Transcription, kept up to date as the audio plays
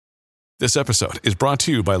This episode is brought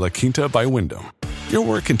to you by La Quinta by Wyndham. Your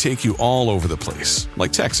work can take you all over the place,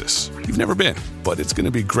 like Texas. You've never been, but it's going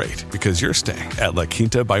to be great because you're staying at La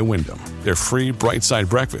Quinta by Wyndham. Their free Bright Side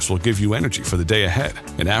breakfast will give you energy for the day ahead.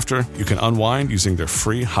 And after, you can unwind using their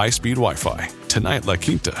free high-speed Wi-Fi. Tonight, La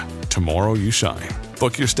Quinta. Tomorrow, you shine.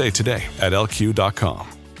 Book your stay today at LQ.com.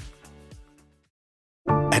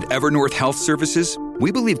 At Evernorth Health Services,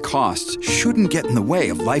 we believe costs shouldn't get in the way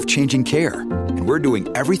of life-changing care. And we're doing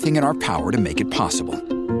everything in our power to make it possible.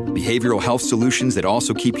 Behavioral health solutions that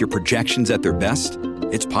also keep your projections at their best?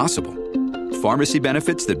 It's possible. Pharmacy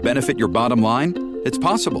benefits that benefit your bottom line? It's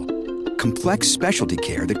possible. Complex specialty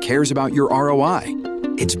care that cares about your ROI?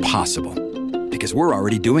 It's possible. Because we're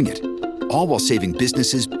already doing it. All while saving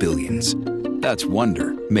businesses billions. That's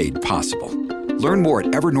Wonder made possible. Learn more at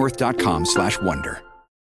evernorth.com/wonder.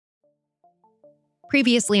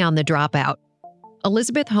 Previously on The Dropout,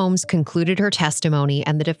 Elizabeth Holmes concluded her testimony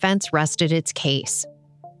and the defense rested its case.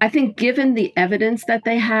 I think given the evidence that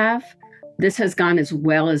they have, this has gone as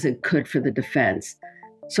well as it could for the defense.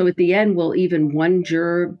 So at the end, will even one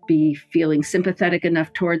juror be feeling sympathetic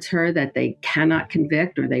enough towards her that they cannot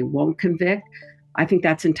convict or they won't convict? I think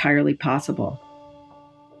that's entirely possible.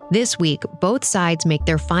 This week, both sides make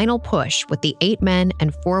their final push with the 8 men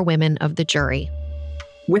and 4 women of the jury.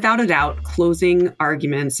 Without a doubt, closing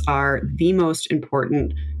arguments are the most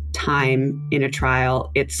important time in a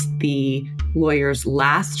trial. It's the lawyer's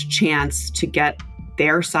last chance to get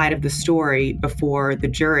their side of the story before the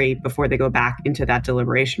jury, before they go back into that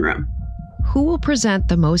deliberation room. Who will present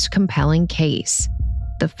the most compelling case?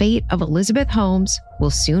 The fate of Elizabeth Holmes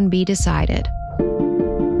will soon be decided.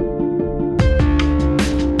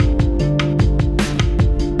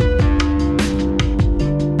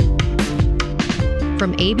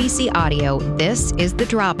 From ABC Audio, this is The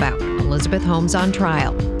Dropout, Elizabeth Holmes on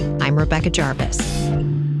Trial. I'm Rebecca Jarvis.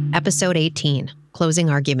 Episode 18, Closing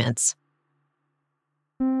Arguments.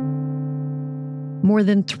 More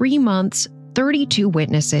than 3 months, 32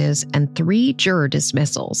 witnesses, and 3 juror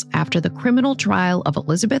dismissals after the criminal trial of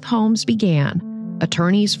Elizabeth Holmes began,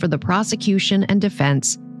 attorneys for the prosecution and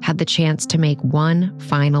defense had the chance to make one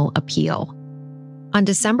final appeal. On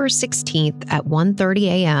December 16th at 1:30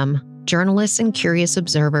 a.m., journalists and curious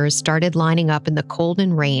observers started lining up in the cold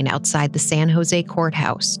and rain outside the San Jose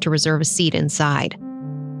courthouse to reserve a seat inside.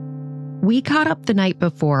 We caught up the night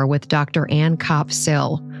before with Dr. Ann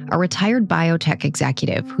Kopp-Sill, a retired biotech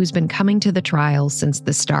executive who's been coming to the trial since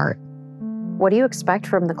the start. What do you expect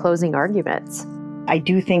from the closing arguments? I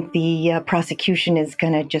do think the prosecution is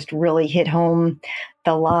going to just really hit home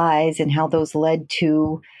the lies and how those led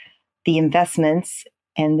to the investments.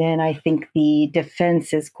 And then I think the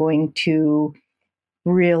defense is going to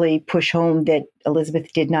really push home that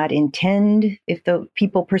Elizabeth did not intend, if the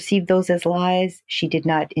people perceive those as lies, she did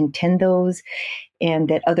not intend those, and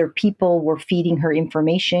that other people were feeding her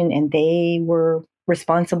information and they were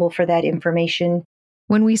responsible for that information.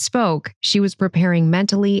 When we spoke, she was preparing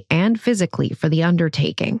mentally and physically for the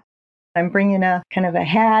undertaking. I'm bringing a kind of a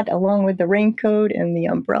hat along with the raincoat and the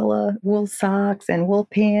umbrella, wool socks and wool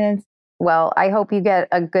pants. Well, I hope you get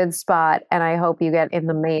a good spot, and I hope you get in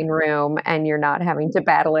the main room and you're not having to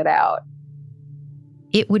battle it out.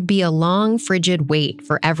 It would be a long, frigid wait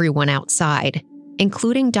for everyone outside,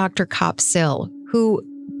 including Dr. Kopp-Sill, who,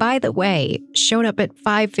 by the way, showed up at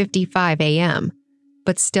 5:55 a.m.,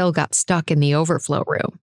 but still got stuck in the overflow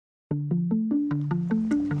room.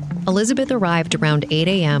 Elizabeth arrived around 8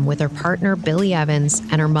 a.m. with her partner, Billy Evans,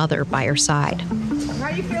 and her mother by her side. How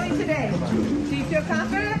are you feeling today? Do you feel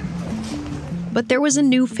confident? But there was a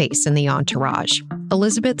new face in the entourage,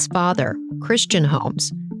 Elizabeth's father, Christian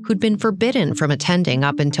Holmes, who'd been forbidden from attending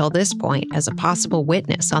up until this point as a possible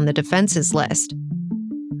witness on the defense's list.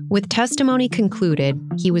 With testimony concluded,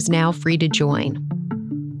 he was now free to join.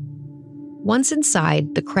 Once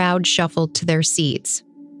inside, the crowd shuffled to their seats.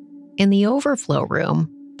 In the overflow room,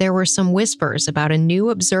 there were some whispers about a new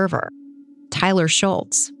observer, Tyler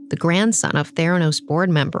Schultz, the grandson of Theranos board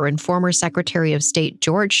member and former Secretary of State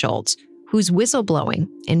George Shultz, whose whistleblowing,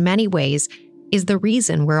 in many ways, is the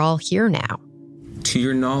reason we're all here now. To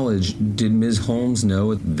your knowledge, did Ms. Holmes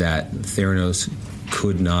know that Theranos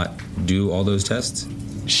could not do all those tests?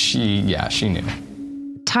 She knew.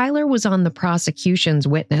 Tyler was on the prosecution's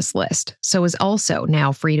witness list, so is also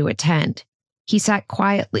now free to attend. He sat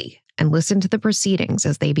quietly and listened to the proceedings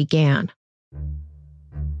as they began.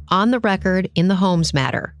 On the record in the Holmes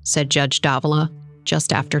matter, said Judge Davila,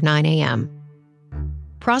 just after 9 a.m.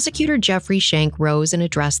 Prosecutor Jeffrey Shank rose and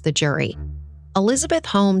addressed the jury. Elizabeth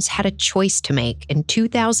Holmes had a choice to make in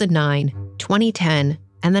 2009, 2010,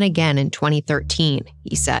 and then again in 2013,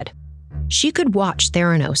 he said. She could watch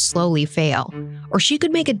Theranos slowly fail, or she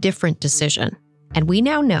could make a different decision. And we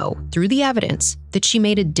now know, through the evidence, that she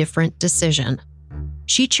made a different decision.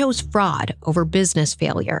 She chose fraud over business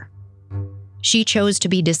failure. She chose to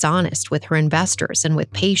be dishonest with her investors and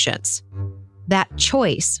with patients. That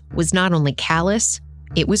choice was not only callous,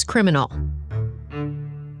 it was criminal.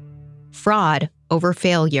 Fraud over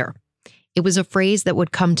failure. It was a phrase that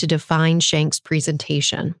would come to define Shank's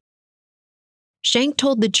presentation. Shank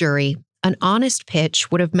told the jury an honest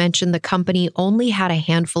pitch would have mentioned the company only had a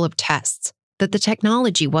handful of tests, that the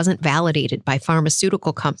technology wasn't validated by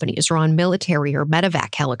pharmaceutical companies or on military or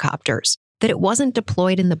medevac helicopters, that it wasn't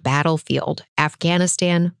deployed in the battlefield,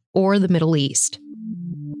 Afghanistan, or the Middle East.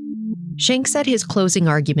 Shank said his closing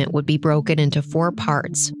argument would be broken into 4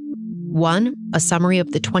 parts. 1, a summary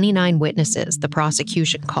of the 29 witnesses the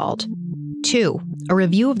prosecution called. 2, a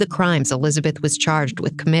review of the crimes Elizabeth was charged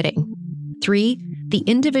with committing. 3, the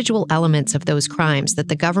individual elements of those crimes that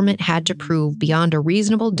the government had to prove beyond a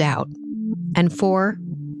reasonable doubt. And 4,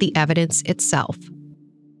 the evidence itself.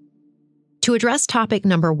 To address topic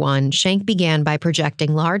number 1, Shank began by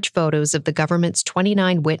projecting large photos of the government's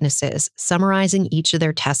 29 witnesses, summarizing each of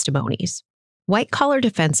their testimonies. White-collar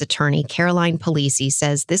defense attorney Caroline Polisi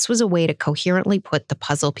says this was a way to coherently put the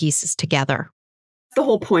puzzle pieces together. The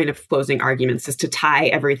whole point of closing arguments is to tie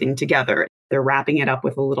everything together. They're wrapping it up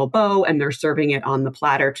with a little bow and they're serving it on the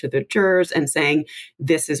platter to the jurors and saying,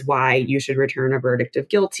 this is why you should return a verdict of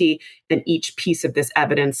guilty. And each piece of this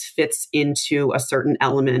evidence fits into a certain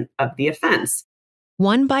element of the offense.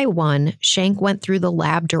 One by one, Shank went through the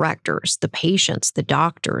lab directors, the patients, the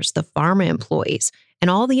doctors, the pharma employees, and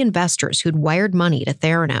all the investors who'd wired money to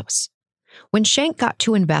Theranos. When Shank got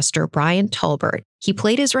to investor Brian Tolbert, he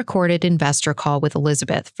played his recorded investor call with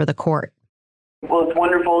Elizabeth for the court. Well, it's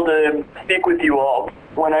wonderful to speak with you all.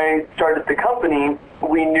 When I started the company,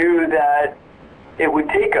 we knew that it would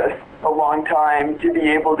take us a long time to be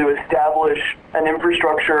able to establish an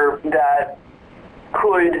infrastructure that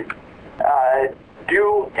could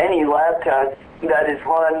do any lab test that is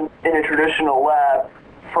run in a traditional lab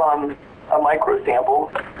from a micro sample.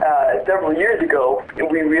 Several years ago,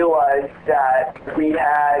 we realized that we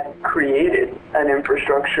had created an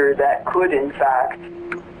infrastructure that could, in fact,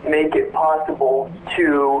 make it possible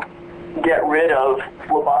to get rid of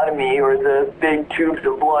phlebotomy, or the big tubes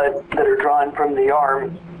of blood that are drawn from the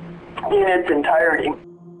arm, in its entirety.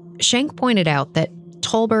 Shank pointed out that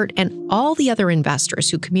Tolbert and all the other investors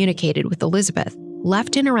who communicated with Elizabeth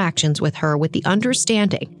left interactions with her with the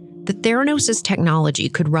understanding that Theranos' technology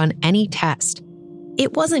could run any test.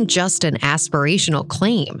 It wasn't just an aspirational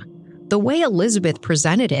claim. The way Elizabeth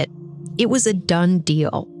presented it, it was a done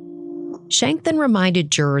deal. Shank then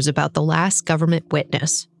reminded jurors about the last government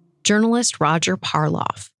witness, journalist Roger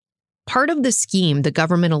Parloff. Part of the scheme the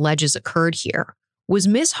government alleges occurred here was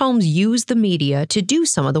Ms. Holmes used the media to do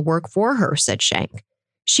some of the work for her, said Shank.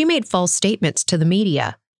 She made false statements to the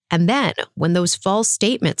media, and then, when those false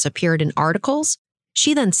statements appeared in articles,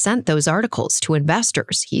 she then sent those articles to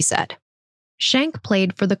investors, he said. Shank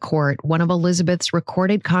played for the court one of Elizabeth's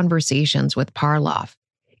recorded conversations with Parloff.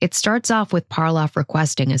 It starts off with Parloff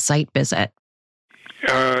requesting a site visit.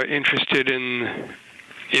 Interested in,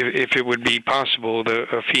 if it would be possible,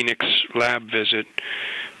 a Phoenix lab visit.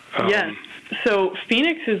 Yes. So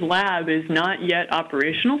Phoenix's lab is not yet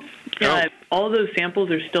operational. All those samples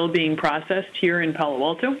are still being processed here in Palo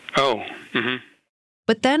Alto. Oh. Mm-hmm.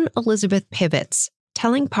 But then Elizabeth pivots,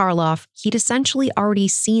 telling Parloff he'd essentially already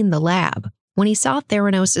seen the lab when he saw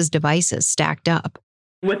Theranos' devices stacked up.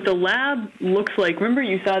 What the lab looks like, remember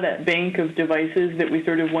you saw that bank of devices that we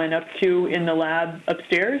sort of went up to in the lab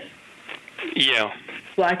upstairs? Yeah.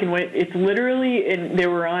 Black and white. It's literally, and they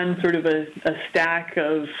were on sort of a stack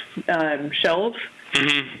of shelves.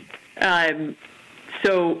 Mm-hmm.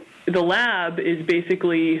 So the lab is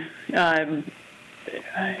basically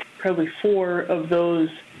probably 4 of those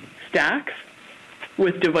stacks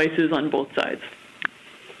with devices on both sides.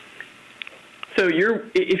 So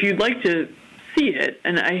if you'd like to see it,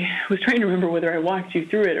 and I was trying to remember whether I walked you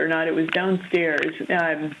through it or not, it was downstairs.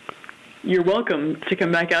 You're welcome to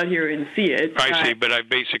come back out here and see it. I see, but I've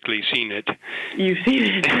basically seen it. You've seen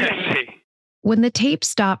it. I see. When the tape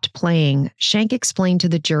stopped playing, Shank explained to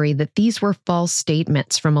the jury that these were false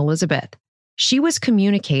statements from Elizabeth. She was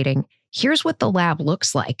communicating, here's what the lab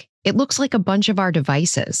looks like. It looks like a bunch of our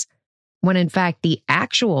devices. When in fact, the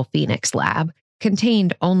actual Phoenix lab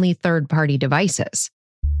contained only third-party devices.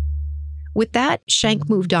 With that, Shank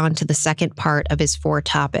moved on to the second part of his 4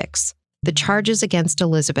 topics, the charges against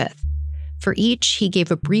Elizabeth. For each, he gave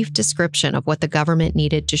a brief description of what the government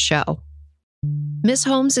needed to show. Ms.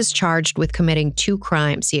 Holmes is charged with committing 2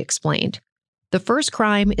 crimes, he explained. The first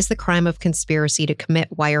crime is the crime of conspiracy to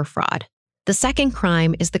commit wire fraud. The second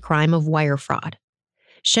crime is the crime of wire fraud.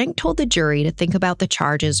 Schenck told the jury to think about the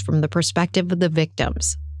charges from the perspective of the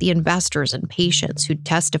victims, the investors and patients who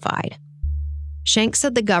testified. Schenck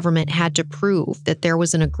said the government had to prove that there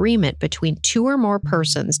was an agreement between 2 or more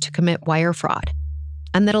persons to commit wire fraud,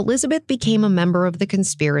 and that Elizabeth became a member of the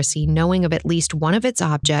conspiracy knowing of at least one of its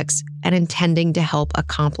objects and intending to help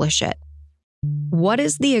accomplish it. What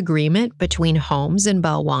is the agreement between Holmes and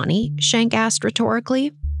Balwani? Schenck asked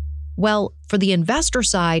rhetorically. Well, for the investor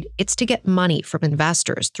side, it's to get money from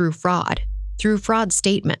investors through fraud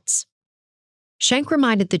statements. Schenck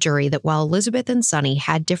reminded the jury that while Elizabeth and Sonny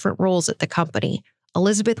had different roles at the company,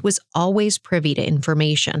 Elizabeth was always privy to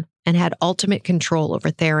information and had ultimate control over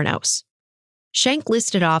Theranos. Schenck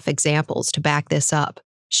listed off examples to back this up,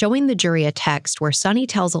 showing the jury a text where Sonny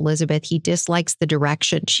tells Elizabeth he dislikes the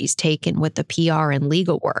direction she's taken with the PR and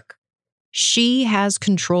legal work. She has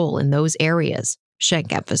control in those areas,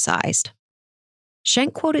 Schenck emphasized.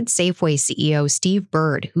 Schenck quoted Safeway CEO Steve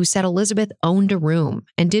Bird, who said Elizabeth owned a room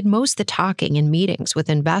and did most of the talking in meetings with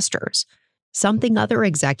investors, something other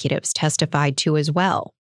executives testified to as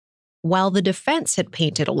well. While the defense had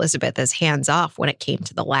painted Elizabeth as hands-off when it came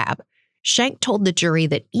to the lab, Schenck told the jury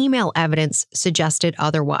that email evidence suggested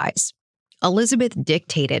otherwise. Elizabeth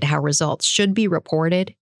dictated how results should be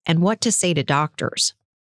reported and what to say to doctors.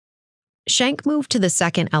 Schenck moved to the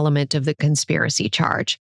second element of the conspiracy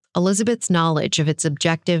charge, Elizabeth's knowledge of its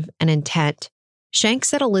objective and intent. Schenck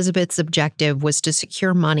said Elizabeth's objective was to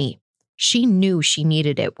secure money. She knew she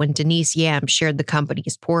needed it when Denise Yam shared the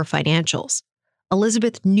company's poor financials.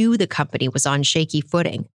 Elizabeth knew the company was on shaky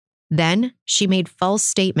footing. Then she made false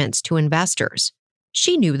statements to investors.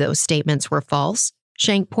 She knew those statements were false,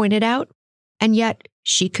 Schenck pointed out, and yet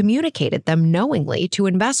she communicated them knowingly to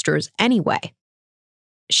investors anyway.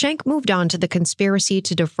 Schenck moved on to the conspiracy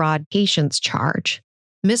to defraud patients charge.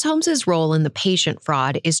 Ms. Holmes's role in the patient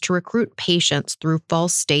fraud is to recruit patients through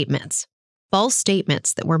false statements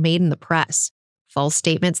that were made in the press, false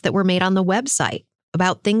statements that were made on the website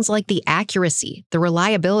about things like the accuracy, the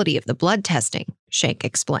reliability of the blood testing, Schenck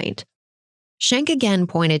explained. Schenck again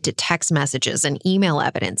pointed to text messages and email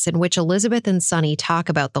evidence in which Elizabeth and Sonny talk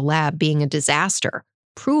about the lab being a disaster,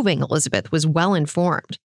 proving Elizabeth was well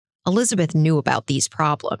informed. Elizabeth knew about these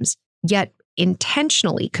problems, yet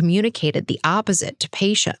intentionally communicated the opposite to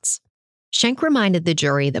patients. Schenck reminded the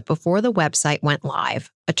jury that before the website went live,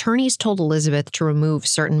 attorneys told Elizabeth to remove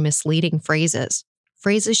certain misleading phrases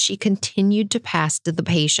she continued to pass to the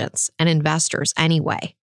patients and investors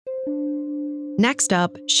anyway. Next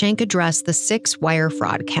up, Schenck addressed the 6 wire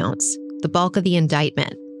fraud counts, the bulk of the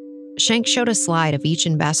indictment. Schenck showed a slide of each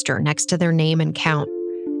investor next to their name and count: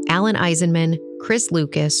 Alan Eisenman, Chris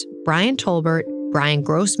Lucas, Brian Tolbert, Brian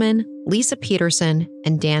Grossman, Lisa Peterson,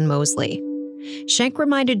 and Dan Mosley. Schenck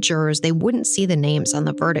reminded jurors they wouldn't see the names on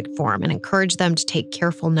the verdict form and encouraged them to take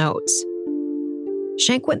careful notes.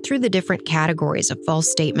 Schenck went through the different categories of false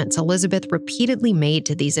statements Elizabeth repeatedly made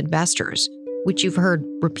to these investors, which you've heard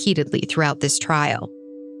repeatedly throughout this trial.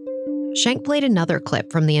 Schenck played another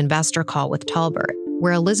clip from the investor call with Tolbert,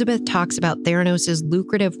 where Elizabeth talks about Theranos'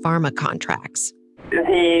 lucrative pharma contracts.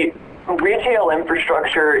 The retail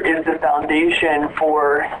infrastructure is the foundation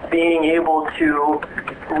for being able to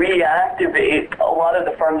reactivate a lot of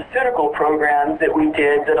the pharmaceutical programs that we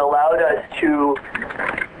did that allowed us to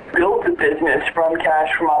build the business from cash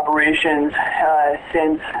from operations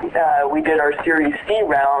since we did our Series C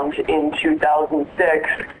round in 2006.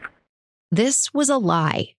 This was a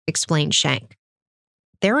lie, explained Schenck.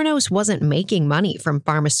 Theranos wasn't making money from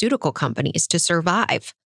pharmaceutical companies to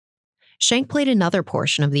survive. Schenck played another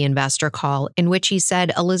portion of the investor call in which he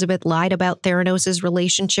said Elizabeth lied about Theranos'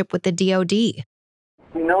 relationship with the DoD.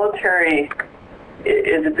 Military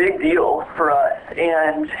is a big deal for us,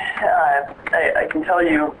 and I can tell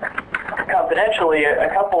you confidentially a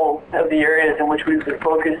couple of the areas in which we've been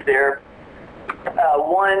focused there.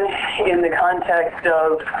 One, in the context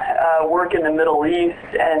of work in the Middle East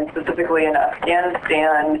and specifically in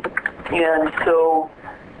Afghanistan, and so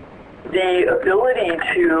the ability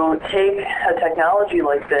to take a technology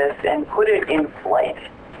like this and put it in flight,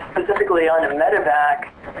 specifically on a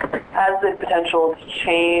medevac, has the potential to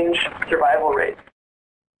change survival rates.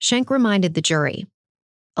 Schenck reminded the jury.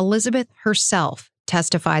 Elizabeth herself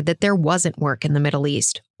testified that there wasn't work in the Middle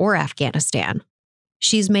East or Afghanistan.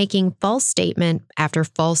 She's making false statement after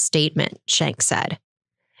false statement, Schenck said.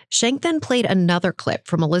 Schenck then played another clip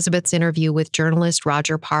from Elizabeth's interview with journalist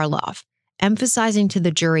Roger Parloff, emphasizing to the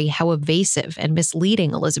jury how evasive and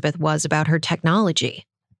misleading Elizabeth was about her technology.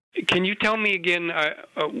 Can you tell me again,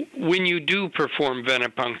 when you do perform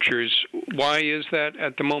venipunctures, why is that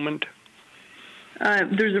at the moment?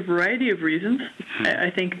 There's a variety of reasons.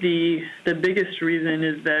 I think the biggest reason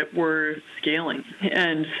is that we're scaling.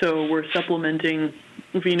 And so we're supplementing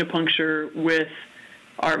venipuncture with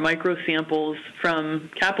our micro samples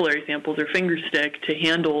from capillary samples or finger stick to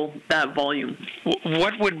handle that volume.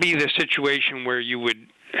 What would be the situation where you would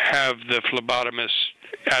have the phlebotomist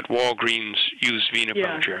at Walgreens use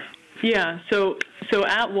venipuncture? Yeah. So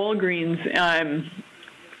at Walgreens,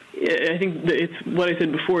 I think it's what I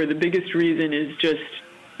said before. The biggest reason is just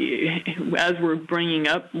as we're bringing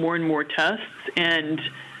up more and more tests and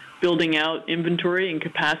building out inventory and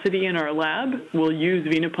capacity in our lab, we'll use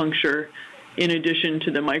venipuncture in addition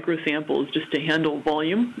to the microsamples just to handle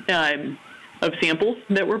volume of samples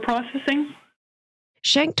that we're processing.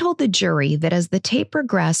 Schenk told the jury that as the tape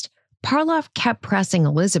progressed, Parloff kept pressing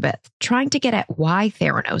Elizabeth, trying to get at why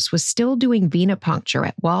Theranos was still doing venipuncture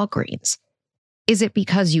at Walgreens. Is it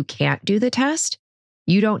because you can't do the test?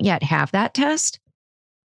 You don't yet have that test?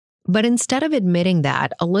 But instead of admitting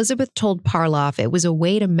that, Elizabeth told Parloff it was a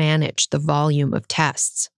way to manage the volume of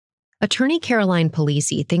tests. Attorney Caroline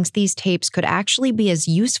Polisi thinks these tapes could actually be as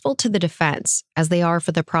useful to the defense as they are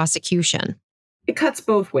for the prosecution. It cuts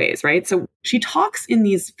both ways, right? So she talks in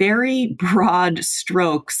these very broad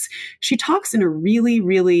strokes. She talks in a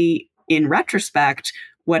really, in retrospect,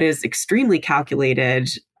 what is extremely calculated,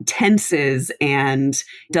 tenses, and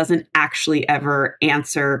doesn't actually ever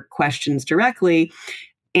answer questions directly.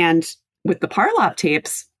 And with the Parloff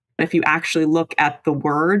tapes, if you actually look at the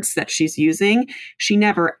words that she's using, she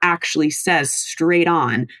never actually says straight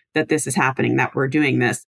on that this is happening, that we're doing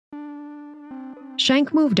this.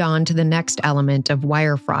 Schenk moved on to the next element of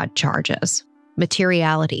wire fraud charges,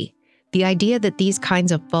 materiality, the idea that these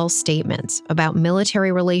kinds of false statements about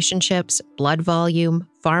military relationships, blood volume,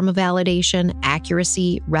 pharma validation,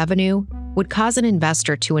 accuracy, revenue would cause an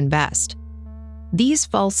investor to invest. These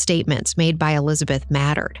false statements made by Elizabeth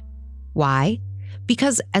mattered. Why?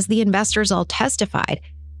 Because as the investors all testified,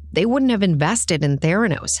 they wouldn't have invested in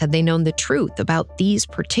Theranos had they known the truth about these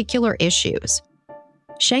particular issues.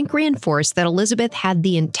 Schenk reinforced that Elizabeth had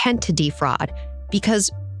the intent to defraud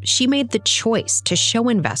because she made the choice to show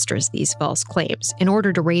investors these false claims in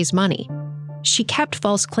order to raise money. She kept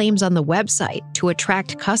false claims on the website to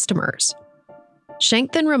attract customers.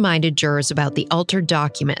 Schenk then reminded jurors about the altered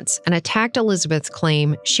documents and attacked Elizabeth's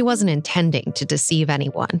claim she wasn't intending to deceive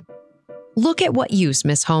anyone. Look at what use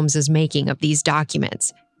Ms. Holmes is making of these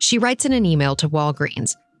documents. She writes in an email to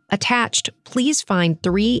Walgreens. Attached, please find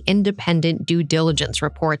 3 independent due diligence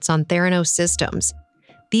reports on Theranos systems.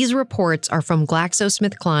 These reports are from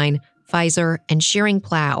GlaxoSmithKline, Pfizer, and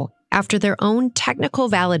Schering-Plough after their own technical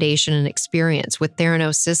validation and experience with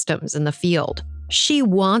Theranos systems in the field. She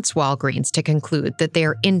wants Walgreens to conclude that they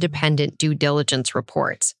are independent due diligence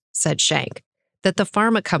reports, said Schenk, that the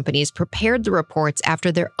pharma companies prepared the reports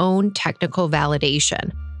after their own technical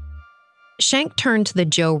validation. Schenk turned to the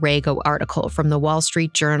Joe Rago article from the Wall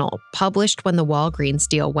Street Journal, published when the Walgreens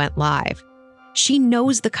deal went live. She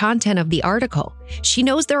knows the content of the article. She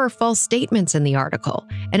knows there are false statements in the article.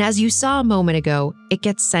 And as you saw a moment ago, it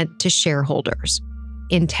gets sent to shareholders.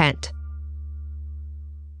 Intent.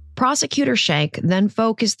 Prosecutor Schenk then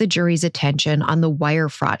focused the jury's attention on the wire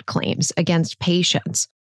fraud claims against patients.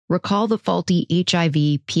 Recall the faulty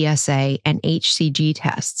HIV, PSA, and HCG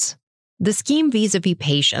tests. The scheme vis-a-vis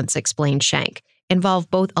patients, explained Schenk,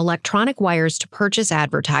 involved both electronic wires to purchase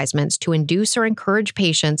advertisements to induce or encourage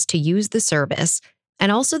patients to use the service,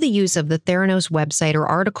 and also the use of the Theranos website or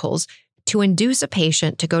articles to induce a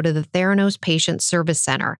patient to go to the Theranos Patient Service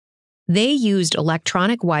Center. They used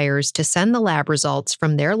electronic wires to send the lab results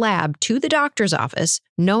from their lab to the doctor's office,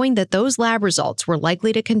 knowing that those lab results were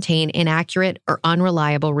likely to contain inaccurate or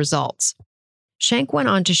unreliable results. Schenk went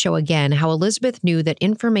on to show again how Elizabeth knew that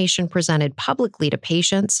information presented publicly to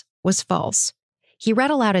patients was false. He read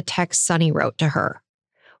aloud a text Sunny wrote to her.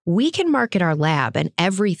 We can market our lab and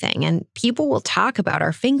everything, and people will talk about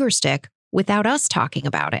our finger stick without us talking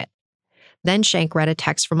about it. Then Schenk read a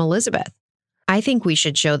text from Elizabeth. I think we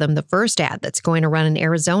should show them the first ad that's going to run in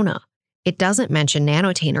Arizona. It doesn't mention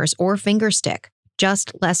nanotainers or finger stick,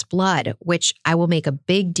 just less blood, which I will make a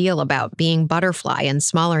big deal about being butterfly and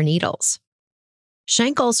smaller needles.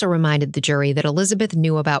 Schenk also reminded the jury that Elizabeth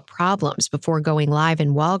knew about problems before going live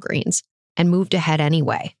in Walgreens and moved ahead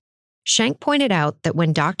anyway. Schenk pointed out that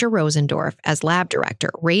when Dr. Rosendorf, as lab director,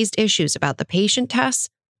 raised issues about the patient tests,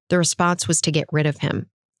 the response was to get rid of him.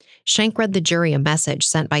 Schenk read the jury a message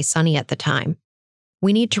sent by Sunny at the time.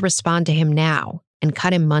 We need to respond to him now and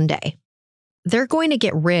cut him Monday. They're going to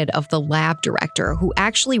get rid of the lab director who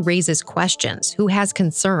actually raises questions, who has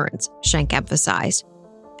concerns, Schenck emphasized.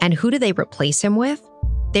 And who do they replace him with?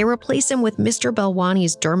 They replace him with Mr.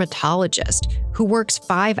 Belwani's dermatologist, who works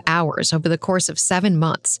 5 hours over the course of 7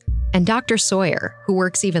 months, and Dr. Sawyer, who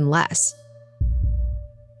works even less.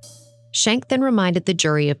 Schenck then reminded the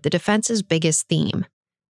jury of the defense's biggest theme: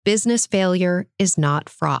 business failure is not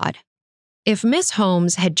fraud. If Miss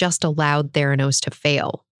Holmes had just allowed Theranos to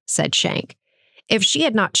fail, said Schenck, if she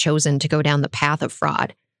had not chosen to go down the path of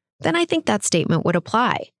fraud, then I think that statement would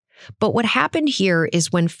apply. But what happened here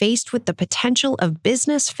is when faced with the potential of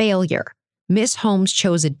business failure, Miss Holmes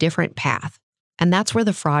chose a different path, and that's where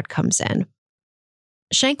the fraud comes in.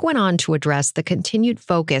 Schenck went on to address the continued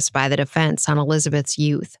focus by the defense on Elizabeth's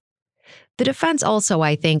youth. The defense also,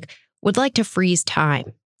 I think, would like to freeze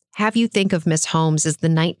time. Have you think of Miss Holmes as the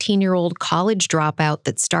 19-year-old college dropout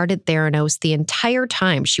that started Theranos the entire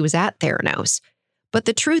time she was at Theranos. But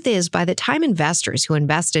the truth is, by the time investors who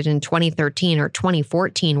invested in 2013 or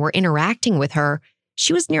 2014 were interacting with her,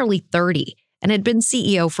 she was nearly 30 and had been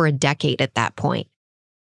CEO for a decade at that point.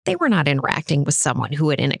 They were not interacting with someone who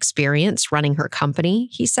had inexperience running her company,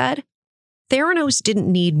 he said. Theranos didn't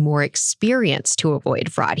need more experience to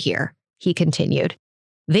avoid fraud here, he continued.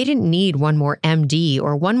 They didn't need one more MD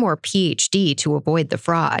or one more PhD to avoid the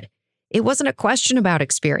fraud. It wasn't a question about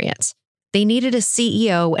experience. They needed a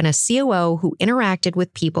CEO and a COO who interacted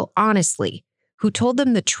with people honestly, who told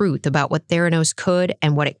them the truth about what Theranos could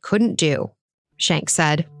and what it couldn't do, Schenck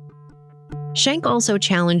said. Schenck also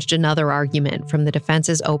challenged another argument from the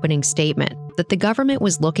defense's opening statement that the government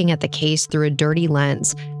was looking at the case through a dirty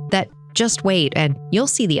lens, that just wait and you'll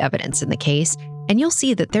see the evidence in the case, and you'll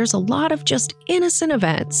see that there's a lot of just innocent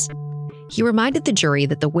events. He reminded the jury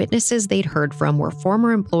that the witnesses they'd heard from were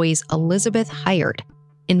former employees Elizabeth hired,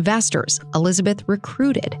 investors Elizabeth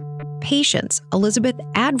recruited, patients Elizabeth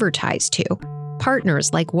advertised to,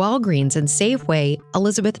 partners like Walgreens and Safeway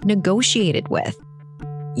Elizabeth negotiated with.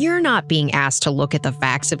 You're not being asked to look at the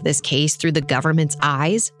facts of this case through the government's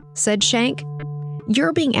eyes, said Schenck.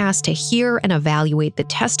 You're being asked to hear and evaluate the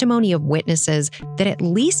testimony of witnesses that at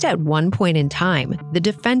least at one point in time, the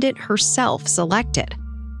defendant herself selected.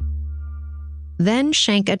 Then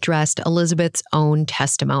Schenck addressed Elizabeth's own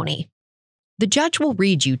testimony. The judge will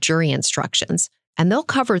read you jury instructions, and they'll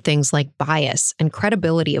cover things like bias and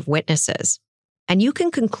credibility of witnesses. And you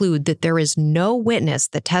can conclude that there is no witness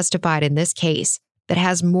that testified in this case that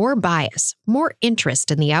has more bias, more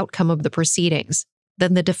interest in the outcome of the proceedings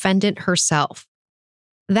than the defendant herself.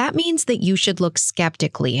 That means that you should look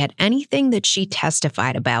skeptically at anything that she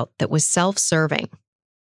testified about that was self-serving.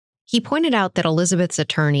 He pointed out that Elizabeth's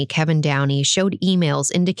attorney, Kevin Downey, showed emails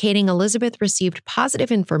indicating Elizabeth received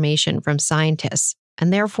positive information from scientists,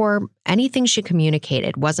 and therefore anything she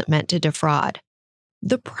communicated wasn't meant to defraud.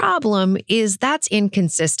 The problem is that's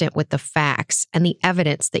inconsistent with the facts and the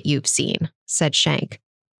evidence that you've seen, said Schenck.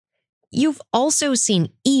 You've also seen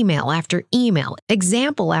email after email,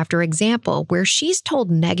 example after example, where she's told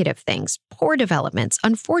negative things, poor developments,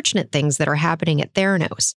 unfortunate things that are happening at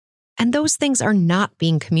Theranos. And those things are not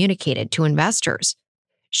being communicated to investors.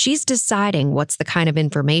 She's deciding what's the kind of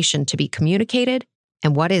information to be communicated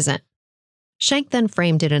and what isn't. Schenck then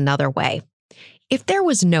framed it another way. If there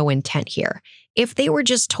was no intent here, if they were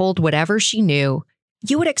just told whatever she knew,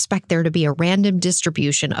 you would expect there to be a random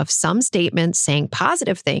distribution of some statements saying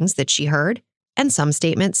positive things that she heard and some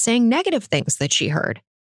statements saying negative things that she heard.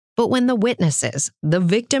 But when the witnesses, the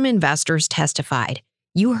victim investors, testified,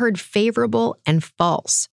 you heard favorable and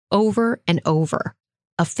false over and over.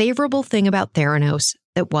 A favorable thing about Theranos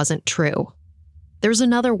that wasn't true. There's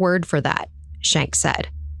another word for that, Schenck said,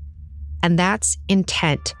 and that's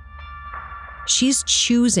intent. She's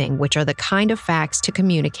choosing which are the kind of facts to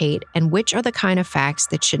communicate and which are the kind of facts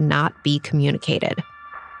that should not be communicated.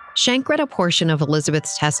 Schenck read a portion of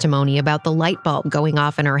Elizabeth's testimony about the light bulb going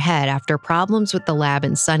off in her head after problems with the lab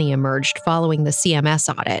in Sunny emerged following the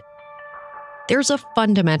CMS audit. There's a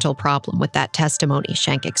fundamental problem with that testimony,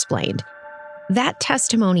 Schenck explained. That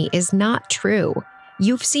testimony is not true.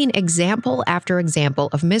 You've seen example after example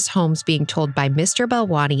of Miss Holmes being told by Mr.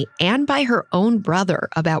 Belwani and by her own brother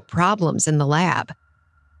about problems in the lab.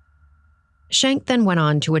 Schenck then went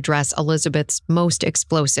on to address Elizabeth's most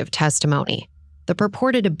explosive testimony, the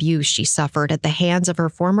purported abuse she suffered at the hands of her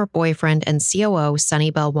former boyfriend and COO,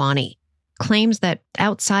 Sunny Belwani, claims that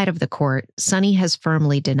outside of the court, Sunny has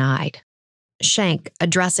firmly denied. Schenck,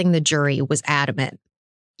 addressing the jury, was adamant.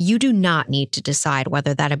 You do not need to decide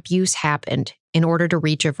whether that abuse happened in order to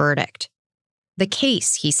reach a verdict. The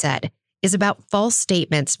case, he said, is about false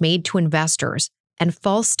statements made to investors and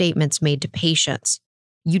false statements made to patients.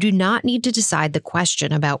 You do not need to decide the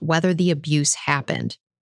question about whether the abuse happened.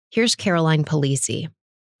 Here's Caroline Polisi.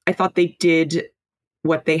 I thought they did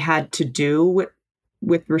what they had to do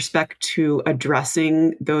with respect to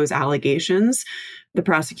addressing those allegations. The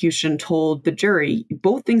prosecution told the jury,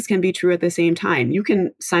 both things can be true at the same time. You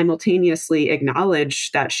can simultaneously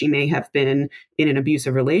acknowledge that she may have been in an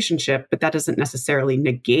abusive relationship, but that doesn't necessarily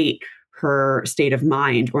negate her state of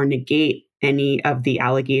mind or negate any of the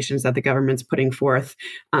allegations that the government's putting forth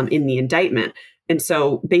in the indictment. And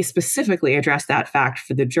so they specifically addressed that fact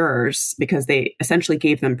for the jurors because they essentially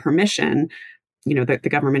gave them permission. You know, the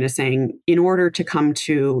government is saying, in order to come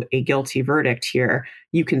to a guilty verdict here,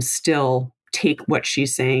 you can still take what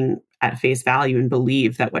she's saying at face value and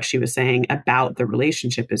believe that what she was saying about the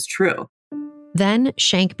relationship is true. Then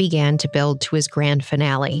Schenck began to build to his grand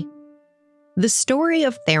finale. The story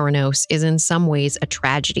of Theranos is in some ways a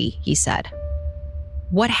tragedy, he said.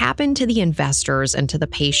 What happened to the investors and to the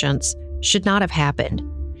patients should not have happened.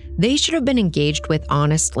 They should have been engaged with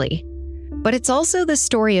honestly. But it's also the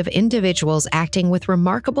story of individuals acting with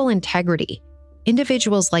remarkable integrity.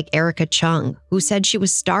 Individuals like Erica Chung, who said she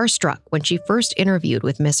was starstruck when she first interviewed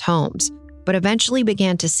with Ms. Holmes, but eventually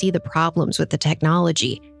began to see the problems with the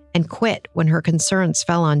technology and quit when her concerns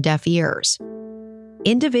fell on deaf ears.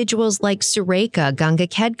 Individuals like Surekha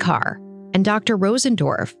Gangakhedkar and Dr.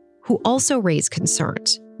 Rosendorf, who also raised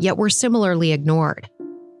concerns, yet were similarly ignored.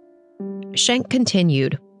 Schenck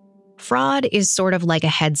continued, fraud is sort of like a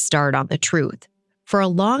head start on the truth. For a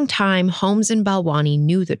long time, Holmes and Balwani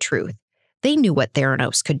knew the truth. They knew what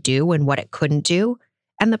Theranos could do and what it couldn't do,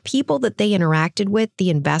 and the people that they interacted with, the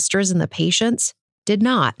investors and the patients, did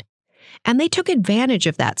not. And they took advantage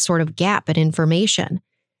of that sort of gap in information.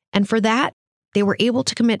 And for that, they were able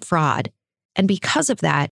to commit fraud. And because of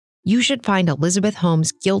that, you should find Elizabeth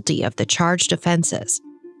Holmes guilty of the charged offenses.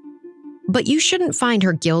 But you shouldn't find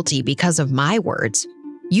her guilty because of my words.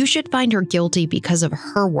 You should find her guilty because of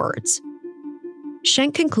her words.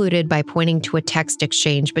 Schenck concluded by pointing to a text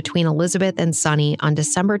exchange between Elizabeth and Sonny on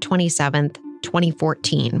December 27,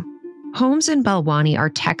 2014. Holmes and Balwani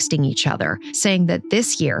are texting each other, saying that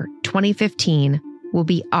this year, 2015, will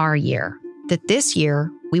be our year, that this year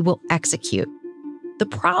we will execute. The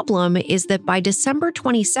problem is that by December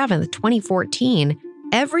 27, 2014,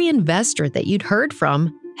 every investor that you'd heard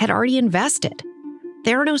from had already invested.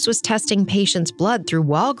 Theranos was testing patients' blood through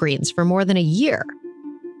Walgreens for more than a year.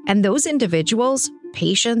 And those individuals,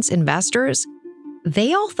 patients, investors,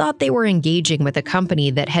 they all thought they were engaging with a company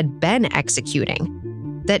that had been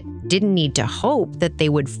executing, that didn't need to hope that they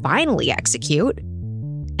would finally execute.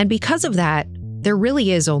 And because of that, there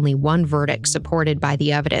really is only one verdict supported by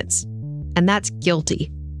the evidence, and that's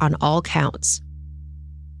guilty on all counts.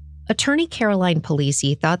 Attorney Caroline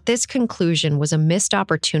Polisi thought this conclusion was a missed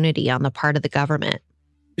opportunity on the part of the government.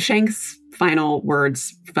 Schenck's final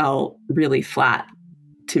words fell really flat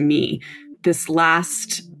to me. This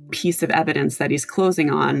last piece of evidence that he's closing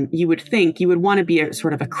on, you would think you would want to be a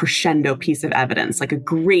sort of a crescendo piece of evidence, like a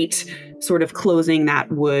great sort of closing that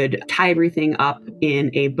would tie everything up in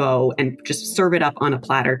a bow and just serve it up on a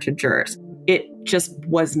platter to jurors. It just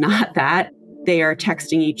was not that. They are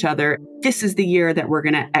texting each other, this is the year that we're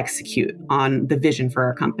going to execute on the vision for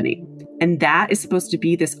our company. And that is supposed to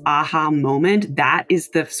be this aha moment. That is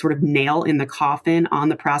the sort of nail in the coffin on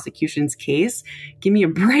the prosecution's case. Give me a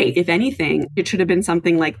break. If anything, it should have been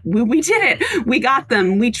something like, we did it. We got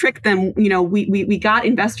them. We tricked them. You know, we got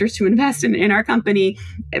investors to invest in our company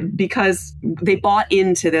because they bought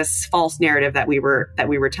into this false narrative that we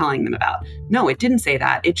were telling them about. No, it didn't say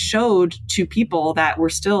that. It showed to people that were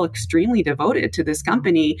still extremely devoted to this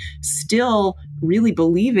company, still really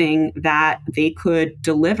believing that they could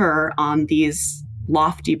deliver on these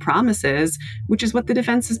lofty promises, which is what the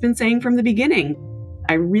defense has been saying from the beginning.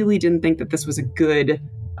 I really didn't think that this was a good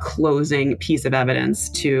closing piece of evidence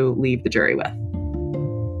to leave the jury with.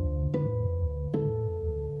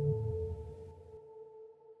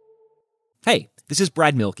 Hey, this is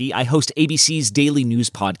Brad Milkey. I host ABC's daily news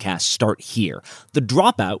podcast, Start Here. The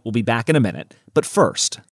Dropout will be back in a minute, but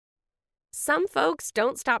first... Some folks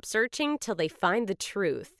don't stop searching till they find the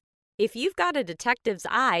truth. If you've got a detective's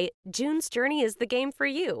eye, June's Journey is the game for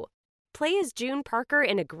you. Play as June Parker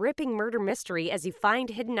in a gripping murder mystery as you find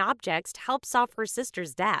hidden objects to help solve her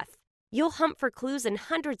sister's death. You'll hunt for clues in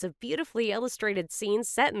hundreds of beautifully illustrated scenes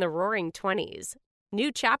set in the Roaring 20s.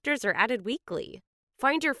 New chapters are added weekly.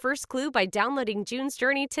 Find your first clue by downloading June's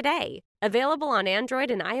Journey today. Available on Android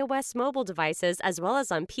and iOS mobile devices as well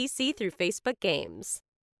as on PC through Facebook Games.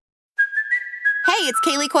 Hey, it's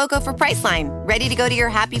Kaylee Cuoco for Priceline. Ready to go to your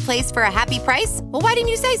happy place for a happy price? Well, why didn't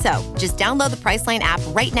you say so? Just download the Priceline app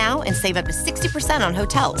right now and save up to 60% on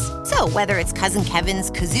hotels. So whether it's Cousin Kevin's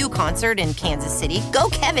Kazoo Concert in Kansas City, go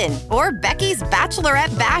Kevin, or Becky's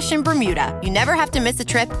Bachelorette Bash in Bermuda, you never have to miss a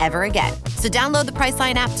trip ever again. So download the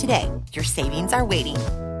Priceline app today. Your savings are waiting.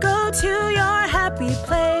 Go to your happy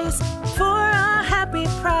place for a happy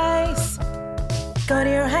price. Go to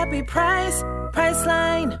your happy price,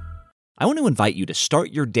 Priceline. I want to invite you to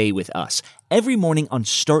start your day with us. Every morning on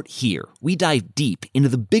Start Here, we dive deep into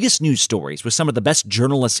the biggest news stories with some of the best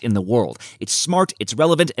journalists in the world. It's smart, it's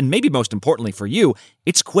relevant, and maybe most importantly for you,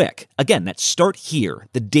 it's quick. Again, that's Start Here,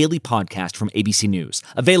 the daily podcast from ABC News.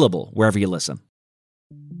 Available wherever you listen.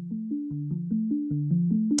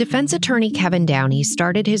 Defense attorney Kevin Downey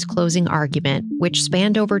started his closing argument, which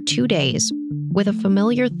spanned over 2 days, with a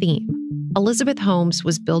familiar theme. Elizabeth Holmes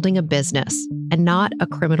was building a business and not a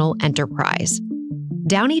criminal enterprise.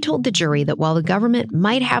 Downey told the jury that while the government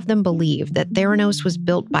might have them believe that Theranos was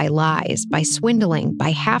built by lies, by swindling,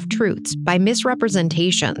 by half-truths, by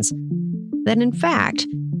misrepresentations, that in fact,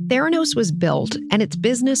 Theranos was built and its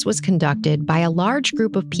business was conducted by a large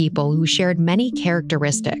group of people who shared many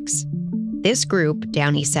characteristics. This group,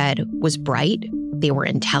 Downey said, was bright, they were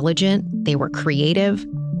intelligent, they were creative,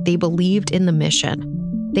 they believed in the mission.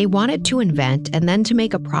 They wanted to invent and then to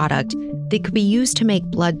make a product that could be used to make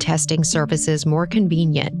blood testing services more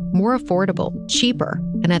convenient, more affordable, cheaper,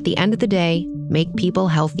 and at the end of the day, make people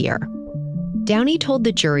healthier. Downey told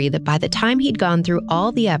the jury that by the time he'd gone through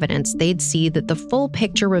all the evidence, they'd see that the full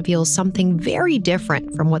picture reveals something very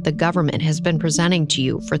different from what the government has been presenting to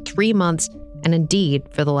you for 3 months and indeed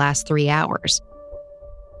for the last 3 hours.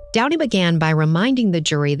 Downey began by reminding the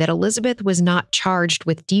jury that Elizabeth was not charged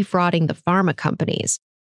with defrauding the pharma companies.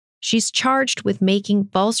 She's charged with making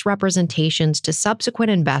false representations to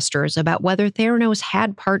subsequent investors about whether Theranos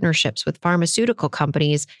had partnerships with pharmaceutical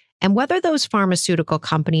companies and whether those pharmaceutical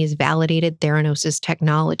companies validated Theranos'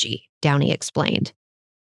 technology, Downey explained.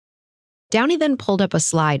 Downey then pulled up a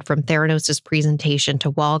slide from Theranos' presentation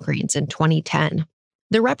to Walgreens in 2010.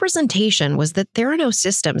 The representation was that Theranos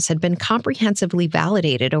systems had been comprehensively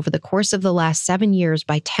validated over the course of the last 7 years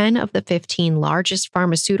by 10 of the 15 largest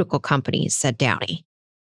pharmaceutical companies, said Downey.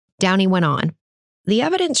 Downey went on. The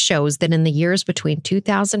evidence shows that in the years between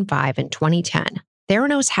 2005 and 2010,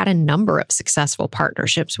 Theranos had a number of successful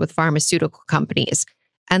partnerships with pharmaceutical companies,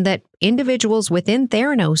 and that individuals within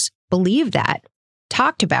Theranos believed that,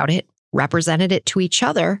 talked about it, represented it to each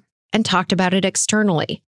other, and talked about it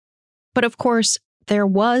externally. But of course, there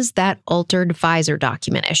was that altered Pfizer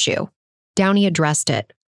document issue. Downey addressed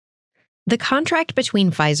it. The contract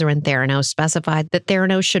between Pfizer and Theranos specified that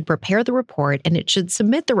Theranos should prepare the report and it should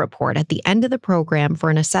submit the report at the end of the program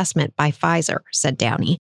for an assessment by Pfizer, said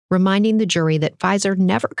Downey, reminding the jury that Pfizer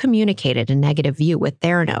never communicated a negative view with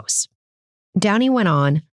Theranos. Downey went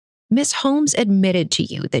on, Ms. Holmes admitted to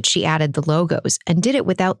you that she added the logos and did it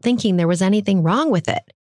without thinking there was anything wrong with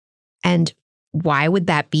it. And why would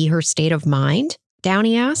that be her state of mind?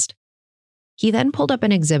 Downey asked. He then pulled up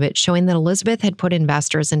an exhibit showing that Elizabeth had put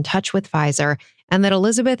investors in touch with Pfizer and that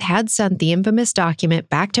Elizabeth had sent the infamous document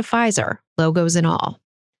back to Pfizer, logos and all.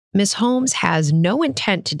 Ms. Holmes has no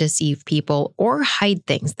intent to deceive people or hide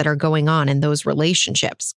things that are going on in those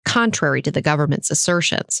relationships, contrary to the government's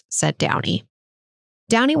assertions, said Downey.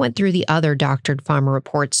 Downey went through the other doctored pharma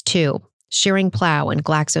reports too, Schering-Plough and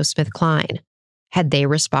GlaxoSmithKline. Had they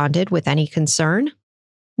responded with any concern?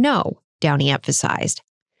 No, Downey emphasized.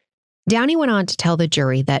 Downey went on to tell the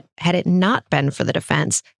jury that had it not been for the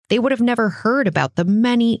defense, they would have never heard about the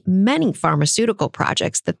many, many pharmaceutical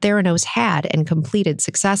projects that Theranos had and completed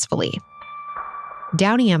successfully.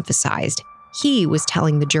 Downey emphasized he was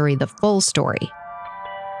telling the jury the full story.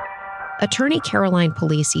 Attorney Caroline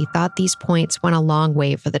Polisi thought these points went a long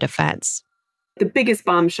way for the defense. The biggest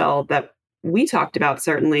bombshell that we talked about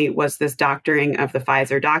certainly was this doctoring of the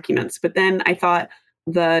Pfizer documents. But then I thought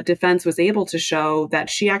the defense was able to show that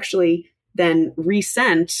she actually then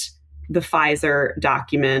resent the Pfizer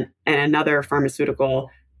document and another pharmaceutical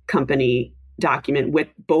company document with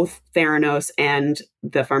both Theranos and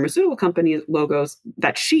the pharmaceutical company logos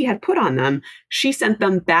that she had put on them. She sent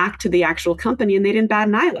them back to the actual company and they didn't bat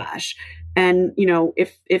an eyelash. And, you know,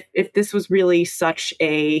 if this was really such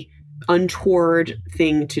a untoward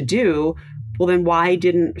thing to do, well, then why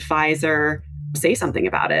didn't Pfizer say something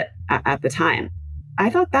about it at the time? I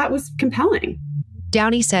thought that was compelling.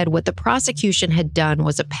 Downey said what the prosecution had done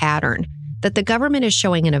was a pattern, that the government is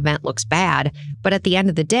showing an event looks bad, but at the end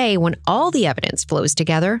of the day, when all the evidence flows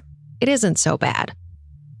together, it isn't so bad.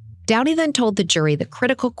 Downey then told the jury the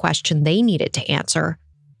critical question they needed to answer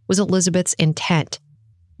was Elizabeth's intent,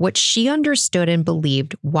 what she understood and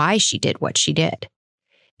believed why she did what she did.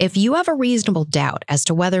 If you have a reasonable doubt as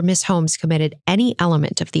to whether Ms. Holmes committed any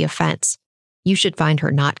element of the offense, you should find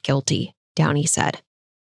her not guilty, Downey said.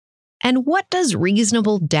 And what does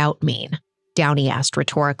reasonable doubt mean? Downey asked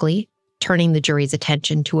rhetorically, turning the jury's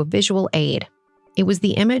attention to a visual aid. It was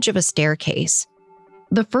the image of a staircase.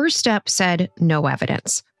 The first step said no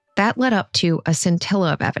evidence. That led up to a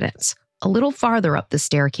scintilla of evidence. A little farther up the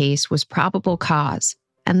staircase was probable cause,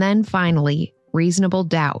 and then finally, reasonable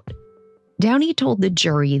doubt. Downey told the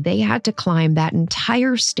jury they had to climb that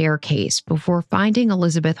entire staircase before finding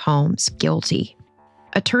Elizabeth Holmes guilty.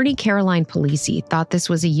 Attorney Caroline Polisi thought this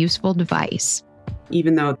was a useful device.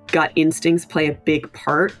 Even though gut instincts play a big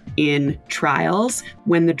part in trials,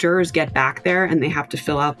 when the jurors get back there and they have to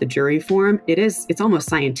fill out the jury form, it's almost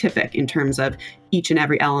scientific in terms of each and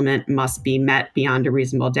every element must be met beyond a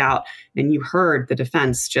reasonable doubt. And you heard the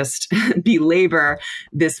defense just belabor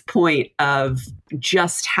this point of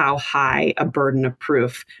just how high a burden of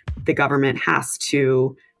proof the government has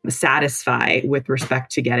to satisfy with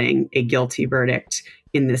respect to getting a guilty verdict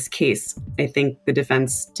in this case. I think the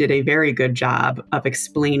defense did a very good job of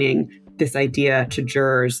explaining this idea to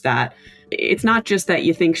jurors that it's not just that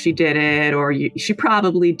you think she did it or she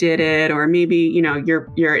probably did it, or maybe,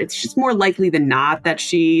 it's just more likely than not that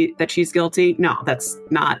she's guilty. No, that's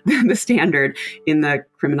not the standard in the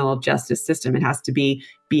criminal justice system. It has to be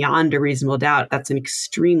beyond a reasonable doubt. That's an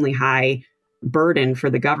extremely high burden for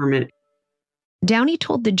the government. Downey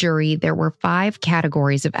told the jury there were 5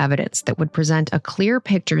 categories of evidence that would present a clear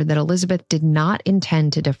picture that Elizabeth did not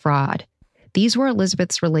intend to defraud. These were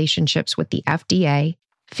Elizabeth's relationships with the FDA,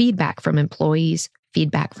 feedback from employees,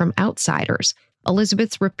 feedback from outsiders,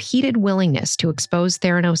 Elizabeth's repeated willingness to expose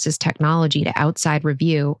Theranos' technology to outside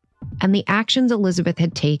review, and the actions Elizabeth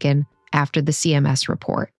had taken after the CMS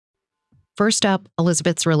report. First up,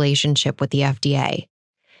 Elizabeth's relationship with the FDA.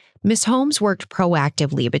 Ms. Holmes worked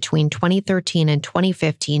proactively between 2013 and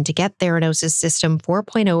 2015 to get Theranos' System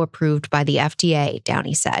 4.0 approved by the FDA,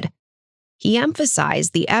 Downey said. He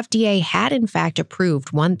emphasized the FDA had in fact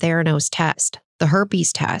approved one Theranos test, the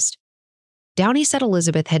herpes test. Downey said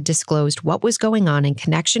Elizabeth had disclosed what was going on in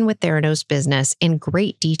connection with Theranos' business in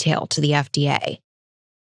great detail to the FDA.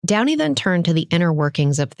 Downey then turned to the inner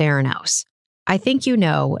workings of Theranos. I think you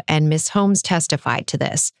know, and Ms. Holmes testified to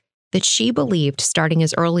this, that she believed starting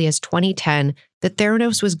as early as 2010 that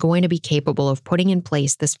Theranos was going to be capable of putting in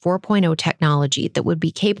place this 4.0 technology that would be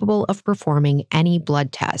capable of performing any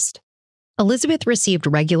blood test. Elizabeth received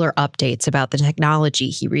regular updates about the technology,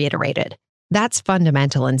 he reiterated. That's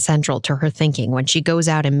fundamental and central to her thinking when she goes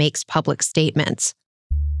out and makes public statements.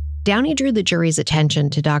 Downey drew the jury's attention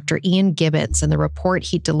to Dr. Ian Gibbons and the report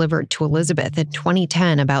he delivered to Elizabeth in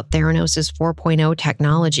 2010 about Theranos' 4.0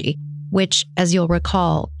 technology, which, as you'll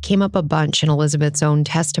recall, came up a bunch in Elizabeth's own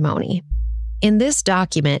testimony. In this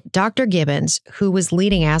document, Dr. Gibbons, who was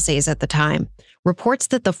leading assays at the time, reports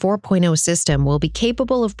that the 4.0 system will be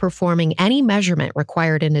capable of performing any measurement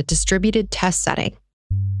required in a distributed test setting.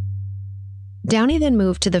 Downey then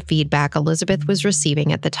moved to the feedback Elizabeth was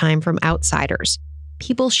receiving at the time from outsiders,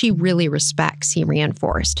 people she really respects, he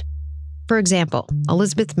reinforced. For example,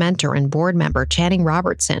 Elizabeth's mentor and board member Channing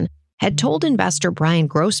Robertson had told investor Brian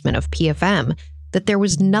Grossman of PFM that there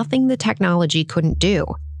was nothing the technology couldn't do.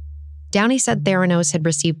 Downey said Theranos had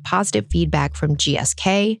received positive feedback from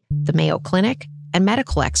GSK, the Mayo Clinic, and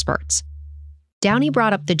medical experts. Downey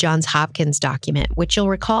brought up the Johns Hopkins document, which you'll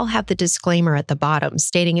recall had the disclaimer at the bottom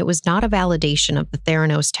stating it was not a validation of the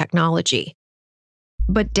Theranos technology.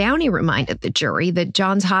 But Downey reminded the jury that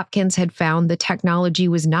Johns Hopkins had found the technology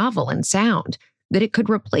was novel and sound, that it could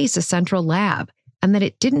replace a central lab, and that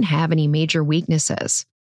it didn't have any major weaknesses.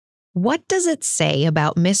 What does it say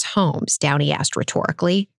about Miss Holmes? Downey asked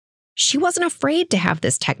rhetorically. She wasn't afraid to have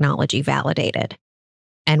this technology validated.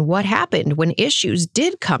 And what happened when issues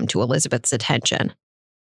did come to Elizabeth's attention?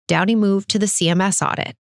 Downey moved to the CMS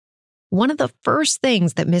audit. One of the first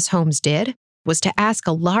things that Miss Holmes did was to ask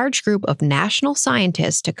a large group of national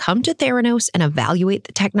scientists to come to Theranos and evaluate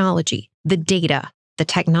the technology, the data, the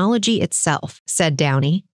technology itself, said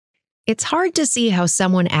Downey. It's hard to see how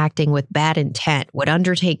someone acting with bad intent would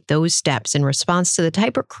undertake those steps in response to the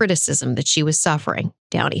type of criticism that she was suffering,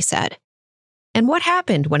 Downey said. And what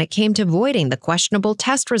happened when it came to voiding the questionable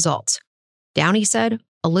test results? Downey said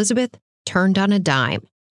Elizabeth turned on a dime.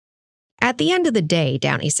 At the end of the day,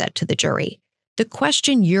 Downey said to the jury, the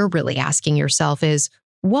question you're really asking yourself is,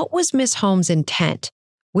 what was Miss Holmes' intent?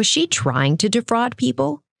 Was she trying to defraud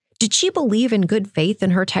people? Did she believe in good faith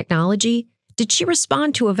in her technology? Did she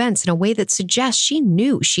respond to events in a way that suggests she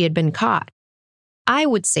knew she had been caught? I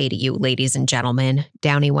would say to you, ladies and gentlemen,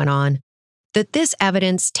 Downey went on, that this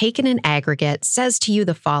evidence taken in aggregate says to you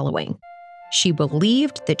the following. She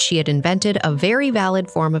believed that she had invented a very valid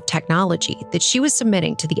form of technology that she was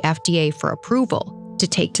submitting to the FDA for approval to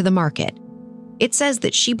take to the market. It says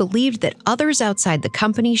that she believed that others outside the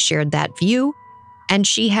company shared that view, and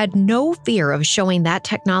she had no fear of showing that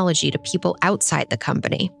technology to people outside the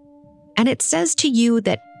company. And it says to you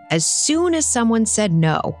that as soon as someone said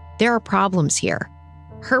no, there are problems here,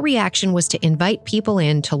 her reaction was to invite people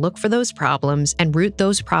in to look for those problems and root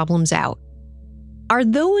those problems out. Are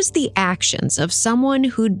those the actions of someone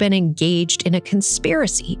who'd been engaged in a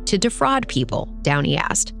conspiracy to defraud people? Downey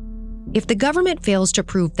asked. If the government fails to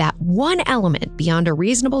prove that one element beyond a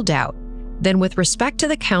reasonable doubt, then with respect to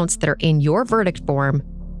the counts that are in your verdict form,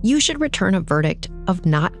 you should return a verdict of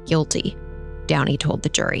not guilty, Downey told the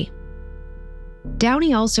jury.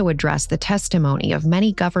 Downey also addressed the testimony of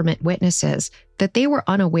many government witnesses that they were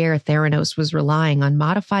unaware Theranos was relying on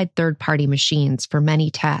modified third-party machines for many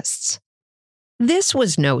tests. This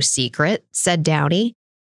was no secret, said Downey.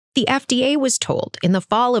 The FDA was told in the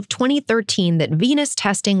fall of 2013 that venous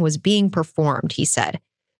testing was being performed, he said.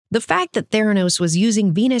 The fact that Theranos was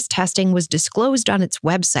using venous testing was disclosed on its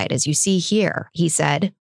website, as you see here, he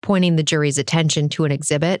said, pointing the jury's attention to an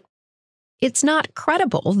exhibit. It's not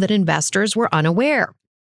credible that investors were unaware.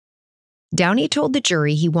 Downey told the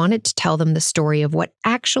jury he wanted to tell them the story of what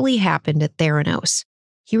actually happened at Theranos.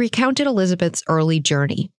 He recounted Elizabeth's early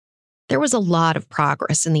journey. There was a lot of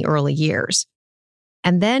progress in the early years.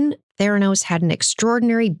 And then Theranos had an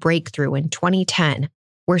extraordinary breakthrough in 2010,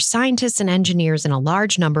 where scientists and engineers in a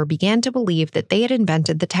large number began to believe that they had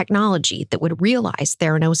invented the technology that would realize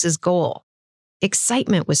Theranos' goal.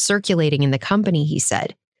 Excitement was circulating in the company, he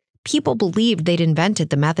said. People believed they'd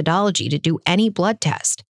invented the methodology to do any blood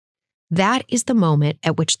test. That is the moment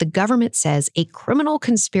at which the government says a criminal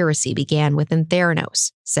conspiracy began within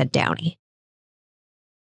Theranos, said Downey.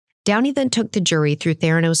 Downey then took the jury through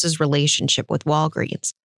Theranos' relationship with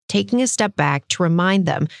Walgreens, taking a step back to remind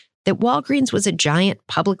them that Walgreens was a giant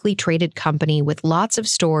publicly traded company with lots of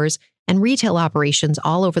stores and retail operations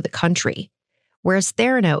all over the country, whereas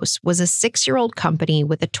Theranos was a 6-year-old company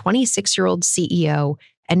with a 26-year-old CEO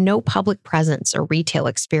and no public presence or retail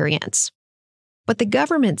experience. But the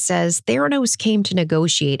government says Theranos came to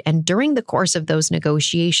negotiate and during the course of those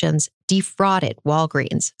negotiations defrauded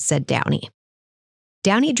Walgreens, said Downey.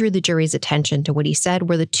 Downey drew the jury's attention to what he said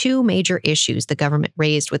were the two major issues the government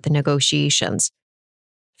raised with the negotiations.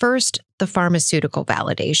 First, the pharmaceutical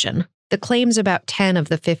validation, the claims about 10 of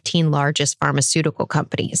the 15 largest pharmaceutical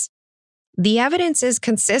companies. The evidence is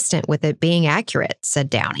consistent with it being accurate, said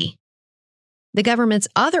Downey. The government's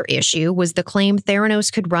other issue was the claim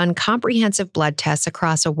Theranos could run comprehensive blood tests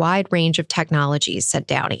across a wide range of technologies, said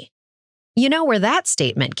Downey. You know where that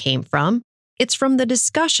statement came from? It's from the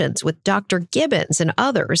discussions with Dr. Gibbons and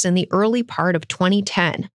others in the early part of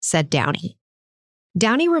 2010, said Downey.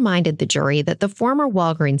 Downey reminded the jury that the former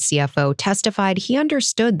Walgreens CFO testified he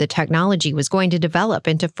understood the technology was going to develop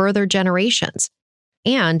into further generations.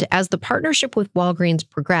 And as the partnership with Walgreens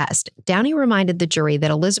progressed, Downey reminded the jury that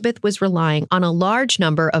Elizabeth was relying on a large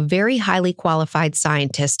number of very highly qualified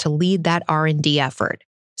scientists to lead that R&D effort,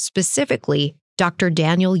 specifically Dr.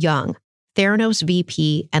 Daniel Young, Theranos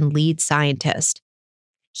VP and lead scientist.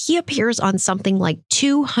 He appears on something like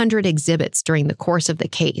 200 exhibits during the course of the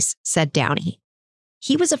case, said Downey.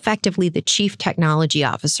 He was effectively the chief technology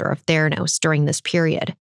officer of Theranos during this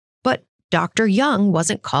period. But Dr. Young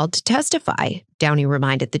wasn't called to testify, Downey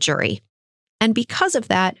reminded the jury. And because of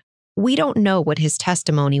that, we don't know what his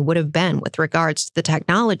testimony would have been with regards to the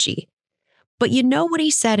technology. But you know what he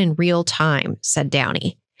said in real time, said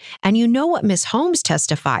Downey. And you know what Ms. Holmes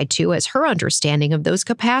testified to as her understanding of those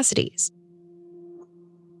capacities.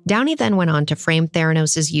 Downey then went on to frame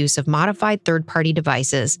Theranos' use of modified third-party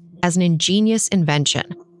devices as an ingenious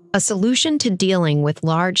invention, a solution to dealing with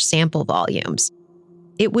large sample volumes.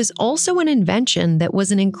 It was also an invention that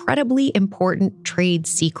was an incredibly important trade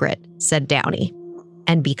secret, said Downey.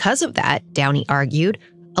 And because of that, Downey argued,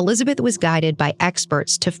 Elizabeth was guided by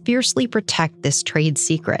experts to fiercely protect this trade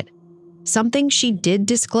secret, something she did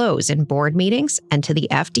disclose in board meetings and to the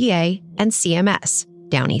FDA and CMS,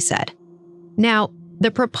 Downey said. Now,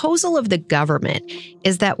 the proposal of the government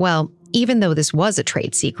is that, well, even though this was a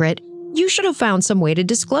trade secret, you should have found some way to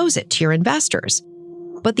disclose it to your investors.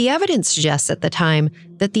 But the evidence suggests at the time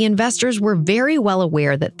that the investors were very well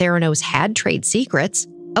aware that Theranos had trade secrets,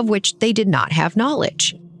 of which they did not have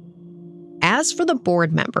knowledge. As for the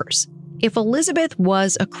board members, if Elizabeth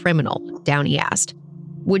was a criminal, Downey asked,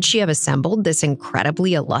 would she have assembled this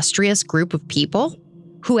incredibly illustrious group of people?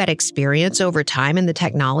 who had experience over time in the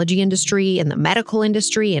technology industry, in the medical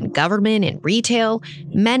industry, in government, in retail,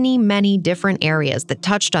 many, many different areas that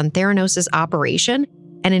touched on Theranos' operation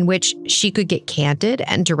and in which she could get candid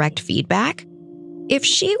and direct feedback? If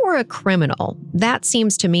she were a criminal, that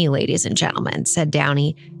seems to me, ladies and gentlemen, said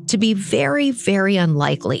Downey, to be very, very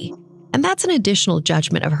unlikely. And that's an additional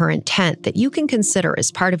judgment of her intent that you can consider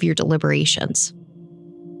as part of your deliberations.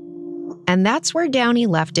 And that's where Downey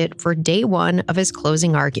left it for day one of his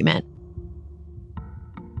closing argument.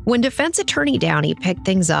 When defense attorney Downey picked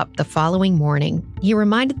things up the following morning, he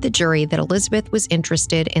reminded the jury that Elizabeth was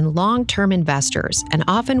interested in long-term investors and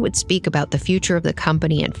often would speak about the future of the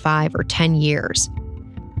company in 5 or 10 years.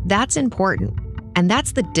 That's important, and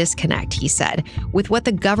that's the disconnect, he said, with what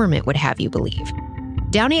the government would have you believe.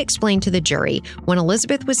 Downey explained to the jury when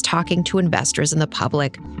Elizabeth was talking to investors and the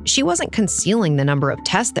public, she wasn't concealing the number of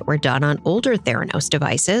tests that were done on older Theranos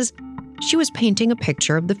devices. She was painting a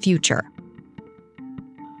picture of the future.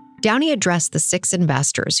 Downey addressed the 6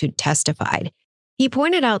 investors who'd testified. He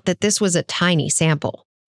pointed out that this was a tiny sample.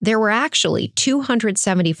 There were actually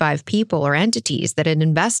 275 people or entities that had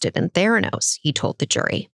invested in Theranos, he told the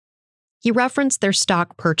jury. He referenced their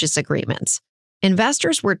stock purchase agreements.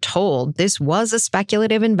 Investors were told this was a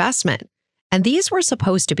speculative investment, and these were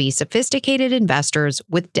supposed to be sophisticated investors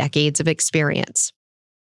with decades of experience.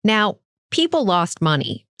 Now, people lost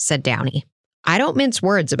money, said Downey. I don't mince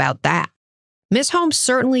words about that. Ms. Holmes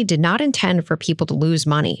certainly did not intend for people to lose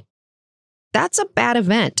money. That's a bad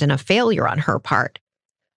event and a failure on her part.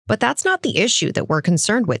 But that's not the issue that we're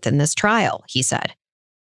concerned with in this trial, he said.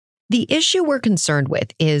 The issue we're concerned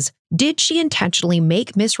with is, did she intentionally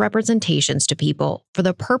make misrepresentations to people for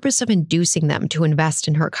the purpose of inducing them to invest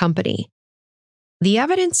in her company? The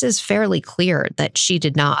evidence is fairly clear that she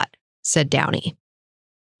did not, said Downey.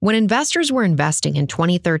 When investors were investing in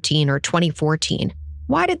 2013 or 2014,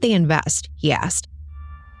 why did they invest? He asked.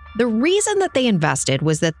 The reason that they invested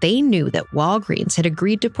was that they knew that Walgreens had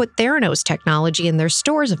agreed to put Theranos technology in their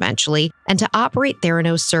stores eventually and to operate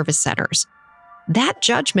Theranos service centers. That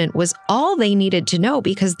judgment was all they needed to know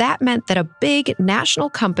because that meant that a big national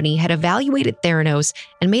company had evaluated Theranos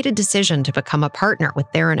and made a decision to become a partner with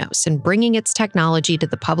Theranos in bringing its technology to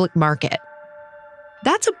the public market.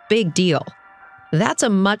 That's a big deal. That's a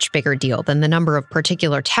much bigger deal than the number of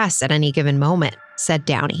particular tests at any given moment, said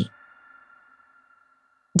Downey.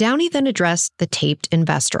 Downey then addressed the taped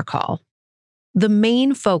investor call. The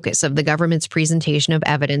main focus of the government's presentation of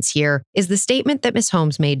evidence here is the statement that Ms.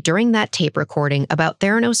 Holmes made during that tape recording about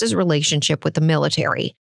Theranos' relationship with the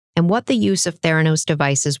military and what the use of Theranos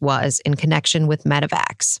devices was in connection with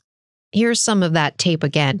medevacs. Here's some of that tape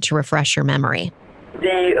again to refresh your memory.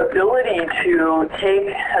 The ability to take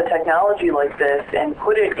a technology like this and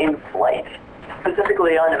put it in flight,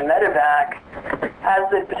 specifically on a medevac, has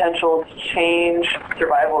the potential to change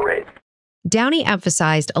survival rates. Downey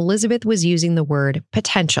emphasized Elizabeth was using the word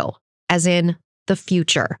potential, as in the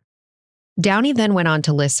future. Downey then went on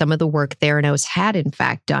to list some of the work Theranos had in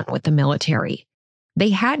fact done with the military. They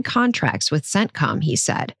had contracts with CENTCOM, he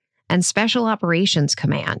said, and Special Operations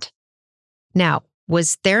Command. Now,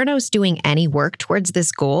 was Theranos doing any work towards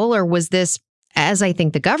this goal, or was this, as I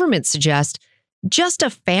think the government suggests, just a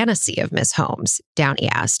fantasy of Ms. Holmes? Downey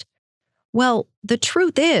asked. Well, the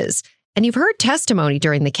truth is, and you've heard testimony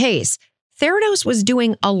during the case, Theranos was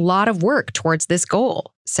doing a lot of work towards this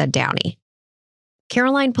goal, said Downey.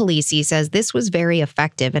 Caroline Polisi says this was very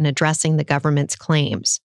effective in addressing the government's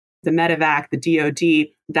claims. The medevac, the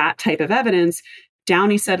DOD, that type of evidence,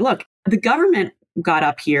 Downey said, look, the government got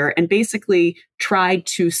up here and basically tried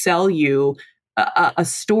to sell you a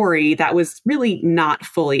story that was really not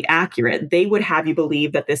fully accurate. They would have you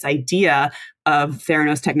believe that this idea of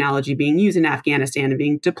Theranos technology being used in Afghanistan and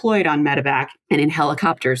being deployed on medevac and in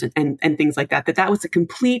helicopters and things like that, that was a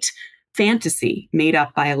complete fantasy made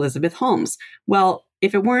up by Elizabeth Holmes. Well,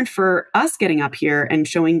 if it weren't for us getting up here and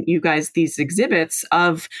showing you guys these exhibits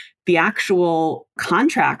of the actual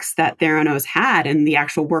contracts that Theranos had and the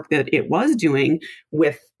actual work that it was doing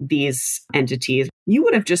with these entities, you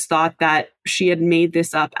would have just thought that she had made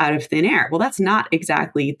this up out of thin air. Well, that's not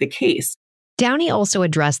exactly the case. Downey also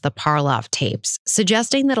addressed the Parloff tapes,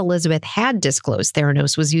 suggesting that Elizabeth had disclosed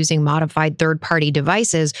Theranos was using modified third-party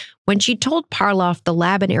devices when she told Parloff the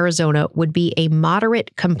lab in Arizona would be a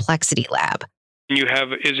moderate complexity lab. You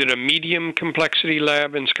have, is it a medium complexity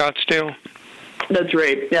lab in Scottsdale? That's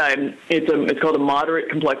right. Yeah, it's called a moderate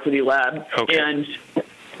complexity lab. Okay. And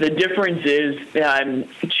the difference is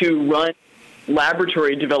to run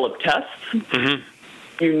laboratory-developed tests,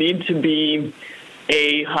 you need to be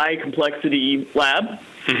a high complexity lab.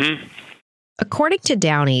 According to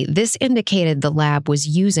Downey, this indicated the lab was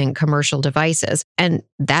using commercial devices, and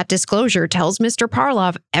that disclosure tells Mr.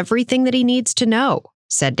 Parlov everything that he needs to know,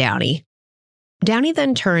 said Downey. Downey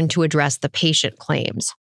then turned to address the patient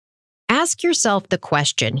claims. Ask yourself the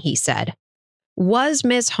question, he said. Was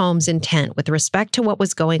Ms. Holmes' intent with respect to what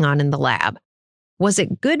was going on in the lab? Was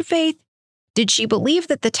it good faith? Did she believe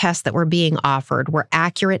that the tests that were being offered were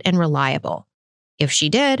accurate and reliable? If she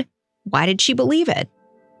did, why did she believe it?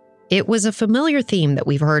 It was a familiar theme that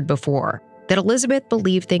we've heard before, that Elizabeth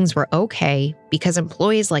believed things were okay because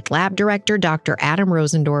employees like lab director Dr. Adam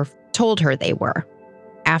Rosendorf told her they were.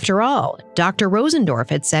 After all, Dr. Rosendorf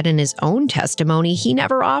had said in his own testimony he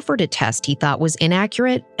never offered a test he thought was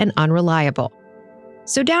inaccurate and unreliable.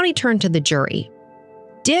 So Downey turned to the jury.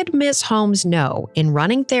 Did Ms. Holmes know in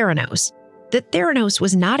running Theranos that Theranos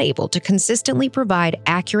was not able to consistently provide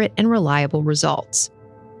accurate and reliable results?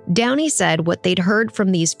 Downey said what they'd heard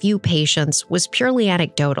from these few patients was purely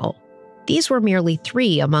anecdotal. These were merely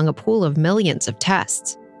 3 among a pool of millions of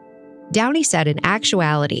tests. Downey said in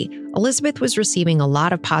actuality, Elizabeth was receiving a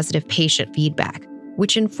lot of positive patient feedback,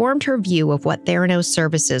 which informed her view of what Theranos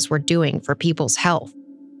services were doing for people's health.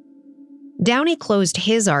 Downey closed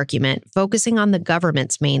his argument focusing on the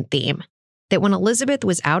government's main theme, that when Elizabeth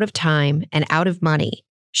was out of time and out of money,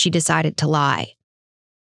 she decided to lie.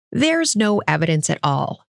 There's no evidence at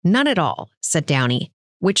all, none at all, said Downey,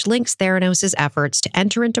 which links Theranos' efforts to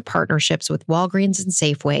enter into partnerships with Walgreens and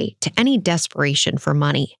Safeway to any desperation for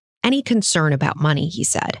money, any concern about money, he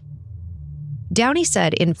said. Downey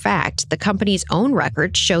said, in fact, the company's own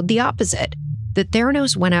records showed the opposite, that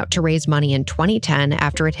Theranos went out to raise money in 2010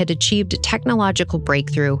 after it had achieved a technological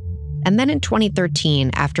breakthrough, and then in 2013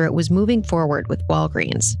 after it was moving forward with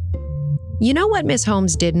Walgreens. You know what Ms.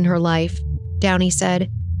 Holmes did in her life? Downey said.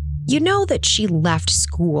 You know that she left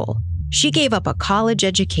school. She gave up a college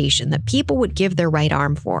education that people would give their right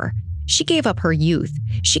arm for. She gave up her youth.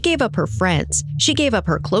 She gave up her friends. She gave up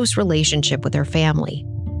her close relationship with her family.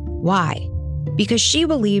 Why? Because she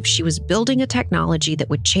believed she was building a technology that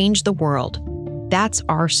would change the world. That's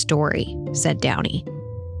our story, said Downey.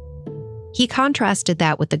 He contrasted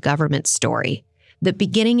that with the government's story, that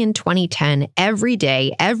beginning in 2010, every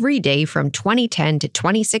day from 2010 to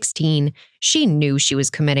 2016, she knew she was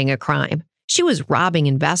committing a crime. She was robbing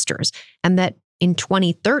investors, and that in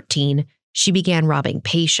 2013, she began robbing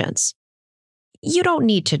patients. You don't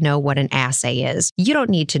need to know what an assay is. You don't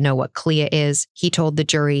need to know what CLIA is, he told the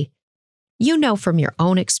jury. You know from your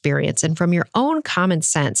own experience and from your own common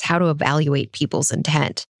sense how to evaluate people's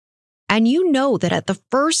intent. And you know that at the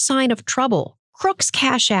first sign of trouble, crooks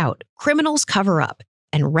cash out, criminals cover up,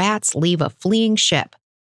 and rats leave a fleeing ship.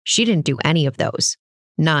 She didn't do any of those.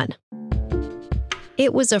 None.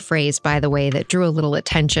 It was a phrase, by the way, that drew a little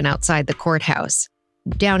attention outside the courthouse.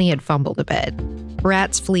 Downey had fumbled a bit.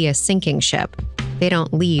 Rats flee a sinking ship. They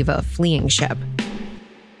don't leave a fleeing ship.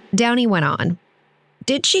 Downey went on.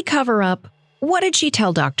 Did she cover up? What did she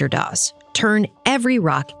tell Dr. Dawes? Turn every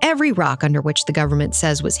rock under which the government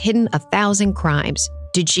says was hidden 1,000 crimes.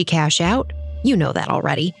 Did she cash out? You know that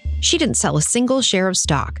already. She didn't sell a single share of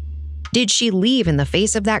stock. Did she leave in the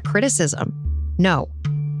face of that criticism? No,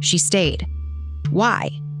 she stayed. Why?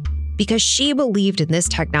 Because she believed in this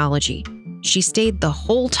technology. She stayed the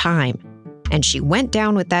whole time, and she went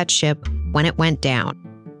down with that ship when it went down.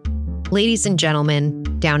 Ladies and gentlemen,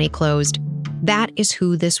 Downey closed, that is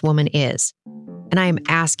who this woman is. And I am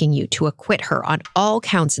asking you to acquit her on all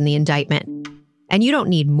counts in the indictment. And you don't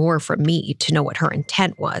need more from me to know what her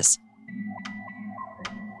intent was.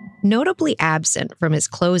 Notably absent from his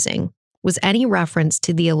closing was any reference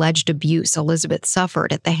to the alleged abuse Elizabeth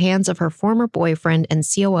suffered at the hands of her former boyfriend and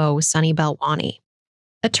COO, Sunny Balwani.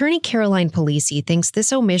 Attorney Caroline Polisi thinks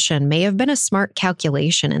this omission may have been a smart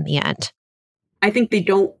calculation in the end. I think they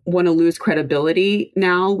don't want to lose credibility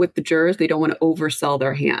now with the jurors. They don't want to oversell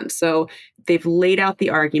their hand. So they've laid out the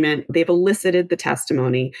argument. They've elicited the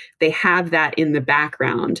testimony. They have that in the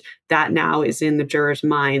background. That now is in the jurors'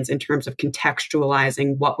 minds in terms of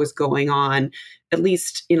contextualizing what was going on, at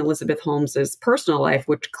least in Elizabeth Holmes's personal life,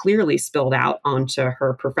 which clearly spilled out onto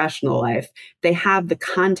her professional life. They have the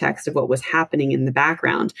context of what was happening in the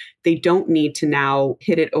background. They don't need to now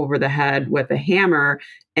hit it over the head with a hammer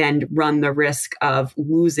and run the risk of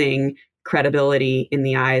losing credibility in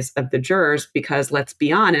the eyes of the jurors, because let's be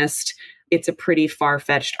honest, it's a pretty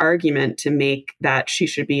far-fetched argument to make that she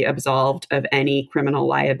should be absolved of any criminal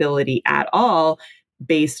liability at all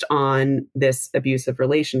based on this abusive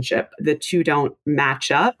relationship. The two don't match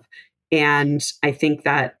up. And I think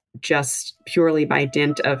that just purely by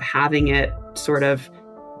dint of having it sort of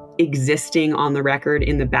existing on the record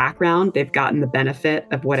in the background. They've gotten the benefit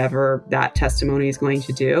of whatever that testimony is going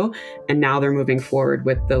to do. And now they're moving forward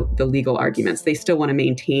with the legal arguments. They still want to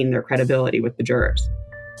maintain their credibility with the jurors.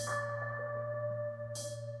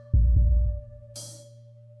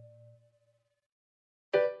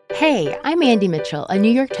 Hey, I'm Andy Mitchell, a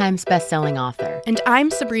New York Times bestselling author. And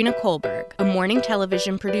I'm Sabrina Kohlberg, a morning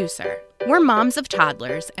television producer. We're moms of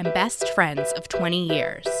toddlers and best friends of 20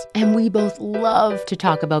 years. And we both love to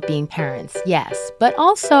talk about being parents, yes, but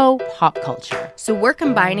also pop culture. So we're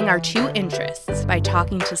combining our two interests by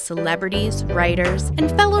talking to celebrities, writers,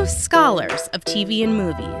 and fellow scholars of TV and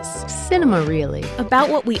movies. Cinema, really.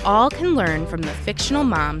 About what we all can learn from the fictional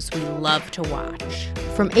moms we love to watch.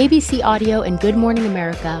 From ABC Audio and Good Morning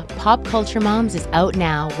America, Pop Culture Moms is out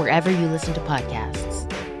now wherever you listen to podcasts.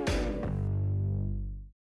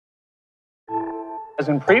 As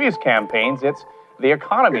in previous campaigns, it's the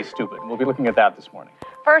economy, stupid. We'll be looking at that this morning.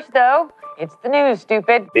 First, though, it's the news,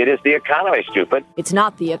 stupid. It is the economy, stupid. It's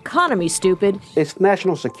not the economy, stupid. It's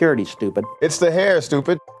national security, stupid. It's the hair,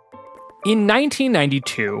 stupid. In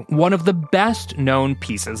 1992, one of the best-known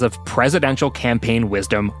pieces of presidential campaign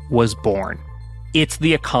wisdom was born. It's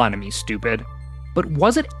the economy, stupid. But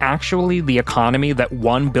was it actually the economy that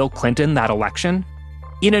won Bill Clinton that election?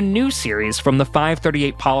 In a new series from the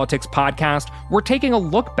 538 Politics podcast, we're taking a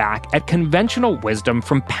look back at conventional wisdom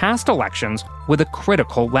from past elections with a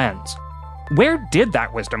critical lens. Where did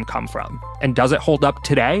that wisdom come from? And does it hold up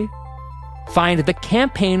today? Find the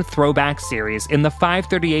Campaign Throwback series in the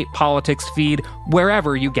 538 Politics feed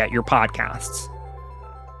wherever you get your podcasts.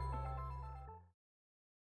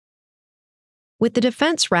 With the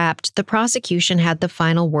defense wrapped, the prosecution had the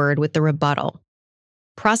final word with the rebuttal.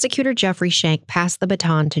 Prosecutor Jeffrey Shank passed the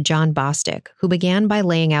baton to John Bostic, who began by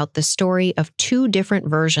laying out the story of two different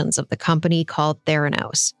versions of the company called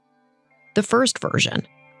Theranos. The first version,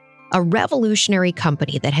 a revolutionary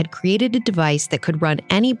company that had created a device that could run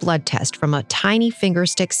any blood test from a tiny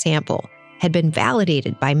fingerstick sample, had been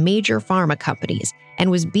validated by major pharma companies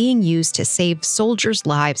and was being used to save soldiers'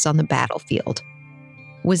 lives on the battlefield,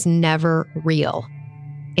 was never real.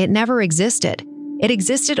 It never existed. It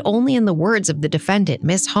existed only in the words of the defendant,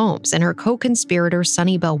 Miss Holmes, and her co-conspirator,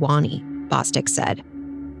 Sunny Balwani, Bostic said.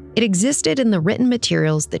 It existed in the written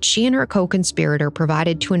materials that she and her co-conspirator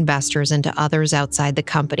provided to investors and to others outside the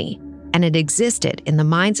company, and it existed in the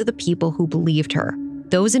minds of the people who believed her,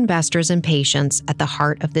 those investors and patients at the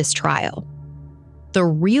heart of this trial. The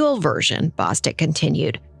real version, Bostic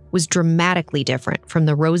continued, was dramatically different from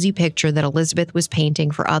the rosy picture that Elizabeth was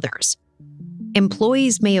painting for others.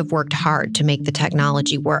 Employees may have worked hard to make the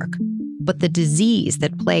technology work, but the disease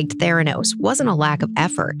that plagued Theranos wasn't a lack of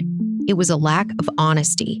effort. It was a lack of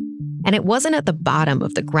honesty. And it wasn't at the bottom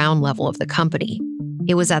of the ground level of the company.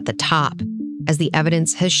 It was at the top, as the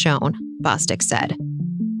evidence has shown, Bostic said.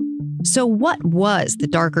 So what was the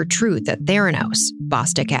darker truth at Theranos?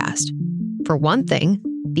 Bostic asked. For one thing,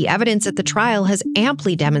 the evidence at the trial has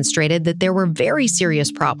amply demonstrated that there were very serious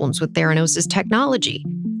problems with Theranos' technology.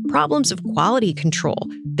 Problems of quality control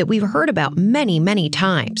that we've heard about many, many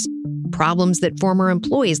times. Problems that former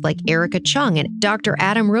employees like Erica Chung and Dr.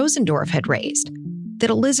 Adam Rosendorf had raised, that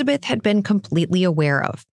Elizabeth had been completely aware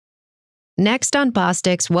of. Next on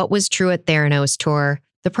Bostic's What Was True at Theranos tour,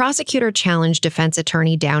 the prosecutor challenged defense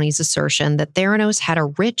attorney Downey's assertion that Theranos had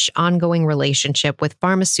a rich, ongoing relationship with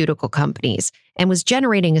pharmaceutical companies and was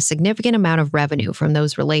generating a significant amount of revenue from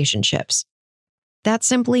those relationships. That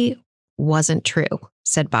simply wasn't true,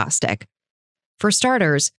 said Bostic. For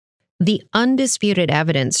starters, the undisputed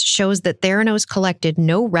evidence shows that Theranos collected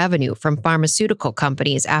no revenue from pharmaceutical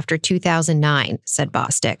companies after 2009, said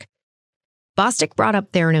Bostic. Bostic brought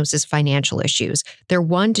up Theranos' financial issues, their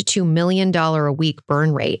 $1 to $2 million a week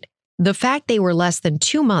burn rate, the fact they were less than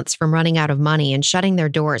 2 months from running out of money and shutting their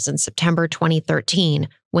doors in September 2013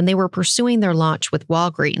 when they were pursuing their launch with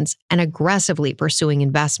Walgreens and aggressively pursuing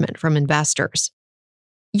investment from investors.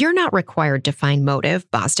 You're not required to find motive,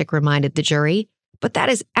 Bostic reminded the jury, but that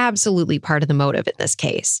is absolutely part of the motive in this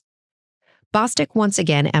case. Bostic once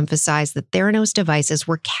again emphasized that Theranos devices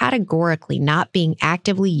were categorically not being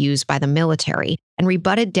actively used by the military and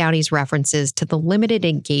rebutted Downey's references to the limited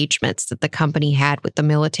engagements that the company had with the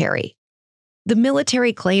military. The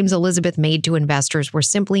military claims Elizabeth made to investors were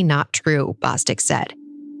simply not true, Bostic said.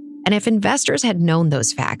 And if investors had known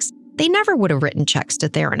those facts, they never would have written checks to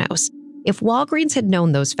Theranos. If Walgreens had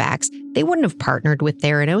known those facts, they wouldn't have partnered with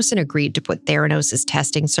Theranos and agreed to put Theranos'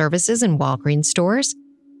 testing services in Walgreens stores.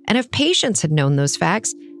 And if patients had known those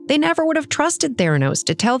facts, they never would have trusted Theranos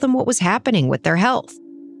to tell them what was happening with their health.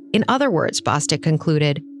 In other words, Bostic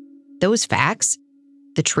concluded, those facts,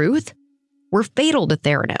 the truth, were fatal to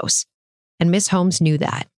Theranos, and Ms. Holmes knew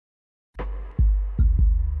that.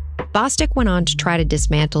 Bostic went on to try to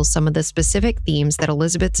dismantle some of the specific themes that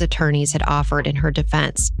Elizabeth's attorneys had offered in her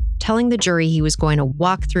defense, telling the jury he was going to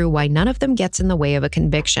walk through why none of them gets in the way of a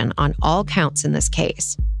conviction on all counts in this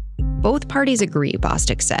case. Both parties agree,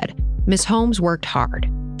 Bostic said. Ms. Holmes worked hard,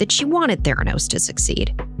 that she wanted Theranos to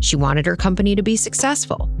succeed. She wanted her company to be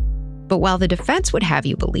successful. But while the defense would have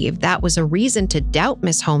you believe that was a reason to doubt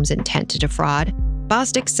Ms. Holmes' intent to defraud,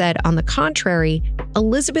 Bostic said, on the contrary,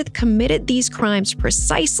 Elizabeth committed these crimes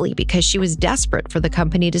precisely because she was desperate for the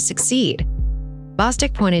company to succeed.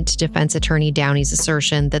 Bostic pointed to defense attorney Downey's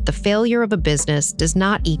assertion that the failure of a business does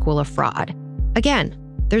not equal a fraud. Again,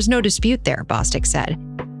 there's no dispute there, Bostic said.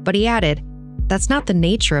 But he added, that's not the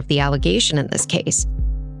nature of the allegation in this case.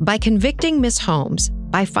 By convicting Ms. Holmes,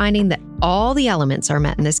 by finding that all the elements are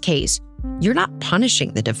met in this case, you're not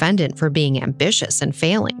punishing the defendant for being ambitious and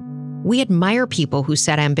failing. We admire people who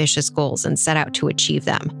set ambitious goals and set out to achieve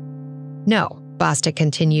them. No, Bostic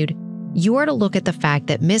continued, you are to look at the fact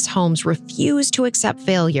that Ms. Holmes refused to accept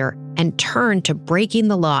failure and turned to breaking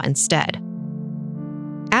the law instead.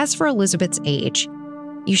 As for Elizabeth's age,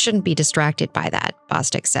 you shouldn't be distracted by that,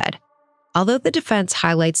 Bostic said. Although the defense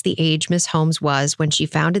highlights the age Ms. Holmes was when she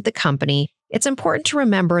founded the company, it's important to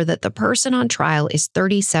remember that the person on trial is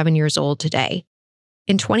 37 years old today.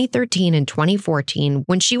 In 2013 and 2014,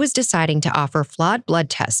 when she was deciding to offer flawed blood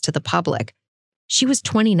tests to the public, she was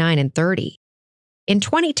 29 and 30. In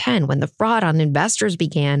 2010, when the fraud on investors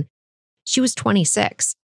began, she was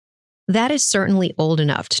 26. That is certainly old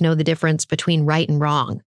enough to know the difference between right and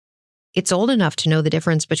wrong. It's old enough to know the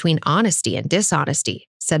difference between honesty and dishonesty,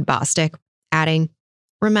 said Bostic, adding,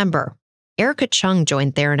 remember, Erica Chung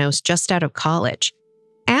joined Theranos just out of college.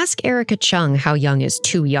 Ask Erica Chung how young is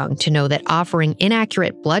too young to know that offering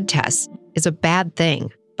inaccurate blood tests is a bad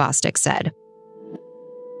thing, Bostic said.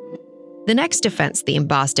 The next defense theme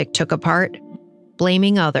Bostic took apart,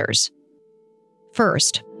 blaming others.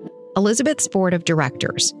 First, Elizabeth's board of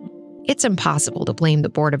directors. It's impossible to blame the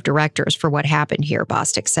board of directors for what happened here,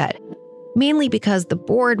 Bostic said, mainly because the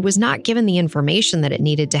board was not given the information that it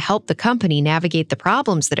needed to help the company navigate the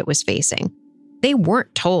problems that it was facing. They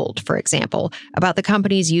weren't told, for example, about the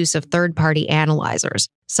company's use of third-party analyzers,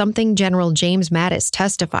 something General James Mattis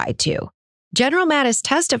testified to. General Mattis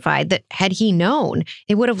testified that had he known,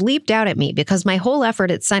 it would have leaped out at me because my whole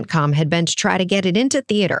effort at CENTCOM had been to try to get it into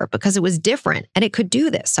theater because it was different and it could do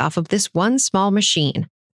this off of this one small machine.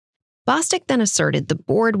 Bostic then asserted the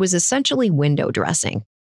board was essentially window dressing.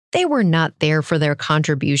 They were not there for their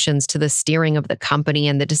contributions to the steering of the company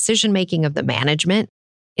and the decision-making of the management.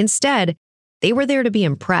 Instead, they were there to be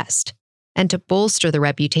impressed and to bolster the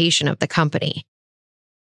reputation of the company.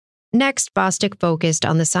 Next, Bostic focused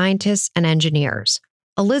on the scientists and engineers.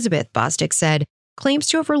 Elizabeth, Bostic said, claims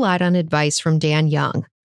to have relied on advice from Dan Young,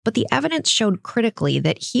 but the evidence showed critically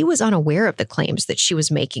that he was unaware of the claims that she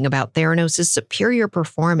was making about Theranos' superior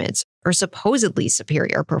performance or supposedly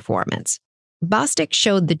superior performance. Bostic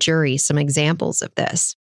showed the jury some examples of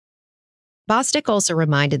this. Bostic also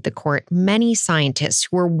reminded the court many scientists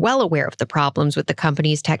who were well aware of the problems with the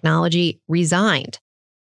company's technology resigned,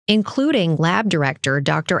 including lab director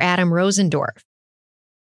Dr. Adam Rosendorf.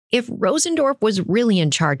 If Rosendorf was really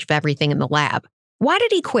in charge of everything in the lab, why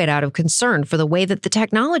did he quit out of concern for the way that the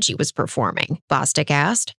technology was performing? Bostic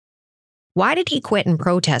asked. Why did he quit in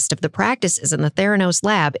protest of the practices in the Theranos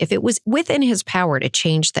lab if it was within his power to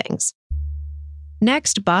change things?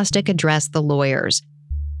 Next, Bostic addressed the lawyers.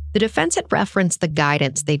 The defense had referenced the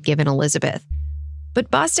guidance they'd given Elizabeth.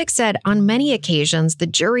 But Bostic said on many occasions the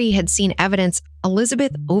jury had seen evidence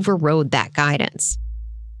Elizabeth overrode that guidance.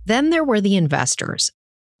 Then there were the investors.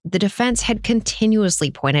 The defense had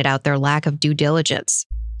continuously pointed out their lack of due diligence,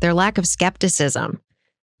 their lack of skepticism.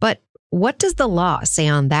 But what does the law say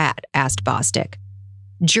on that? Asked Bostic.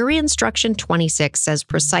 Jury Instruction 26 says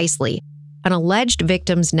precisely, an alleged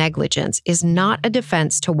victim's negligence is not a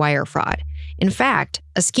defense to wire fraud. In fact,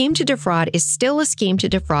 a scheme to defraud is still a scheme to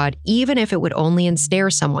defraud even if it would only ensnare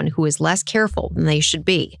someone who is less careful than they should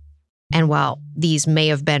be. And while these may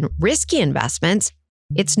have been risky investments,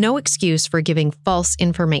 it's no excuse for giving false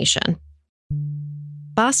information.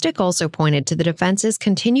 Bostic also pointed to the defense's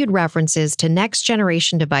continued references to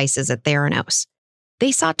next-generation devices at Theranos.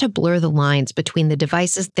 They sought to blur the lines between the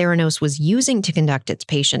devices Theranos was using to conduct its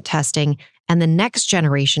patient testing and the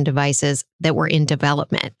next-generation devices that were in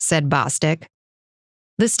development, said Bostic.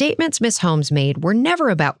 The statements Ms. Holmes made were never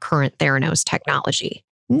about current Theranos technology,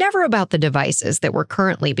 never about the devices that were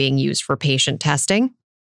currently being used for patient testing.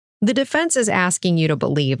 The defense is asking you to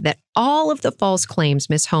believe that all of the false claims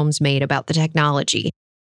Ms. Holmes made about the technology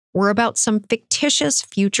were about some fictitious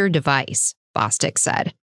future device, Bostic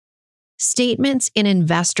said. Statements in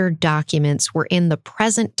investor documents were in the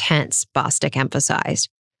present tense, Bostic emphasized.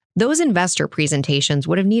 Those investor presentations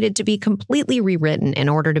would have needed to be completely rewritten in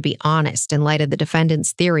order to be honest in light of the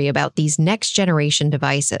defendant's theory about these next-generation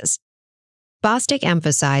devices. Bostic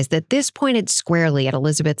emphasized that this pointed squarely at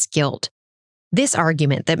Elizabeth's guilt. This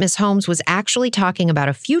argument that Ms. Holmes was actually talking about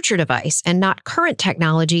a future device and not current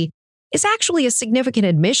technology is actually a significant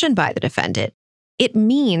admission by the defendant. It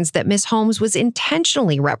means that Ms. Holmes was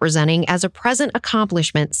intentionally representing as a present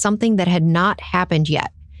accomplishment something that had not happened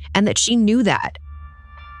yet, and that she knew that.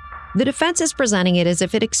 The defense is presenting it as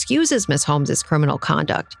if it excuses Ms. Holmes' criminal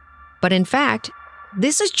conduct, but in fact,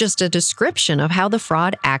 this is just a description of how the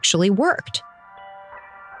fraud actually worked.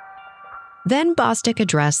 Then Bostic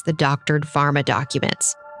addressed the doctored pharma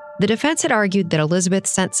documents. The defense had argued that Elizabeth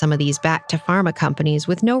sent some of these back to pharma companies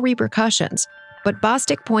with no repercussions, but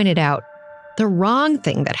Bostic pointed out the wrong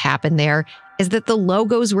thing that happened there is that the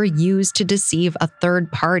logos were used to deceive a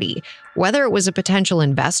third party, whether it was a potential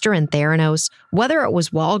investor in Theranos, whether it was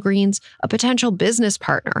Walgreens, a potential business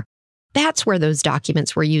partner. That's where those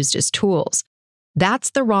documents were used as tools.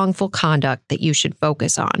 That's the wrongful conduct that you should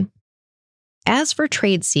focus on. As for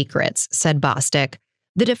trade secrets, said Bostic,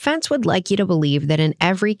 the defense would like you to believe that in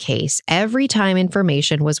every case, every time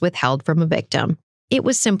information was withheld from a victim, it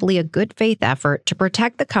was simply a good faith effort to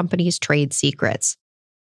protect the company's trade secrets.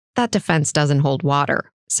 That defense doesn't hold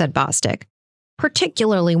water, said Bostic,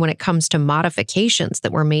 particularly when it comes to modifications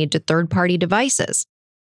that were made to third-party devices.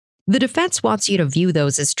 The defense wants you to view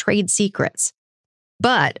those as trade secrets.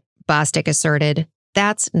 But, Bostic asserted,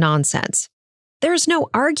 that's nonsense. There's no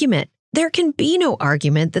argument. There can be no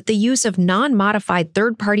argument that the use of non-modified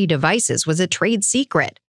third-party devices was a trade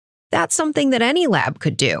secret. That's something that any lab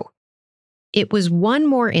could do. It was one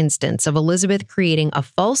more instance of Elizabeth creating a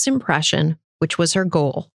false impression, which was her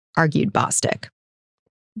goal, argued Bostic.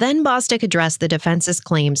 Then Bostic addressed the defense's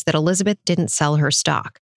claims that Elizabeth didn't sell her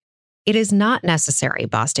stock. It is not necessary,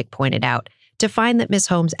 Bostic pointed out, to find that Ms.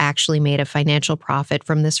 Holmes actually made a financial profit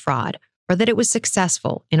from this fraud, or that it was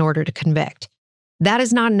successful in order to convict. That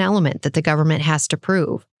is not an element that the government has to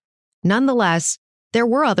prove. Nonetheless, there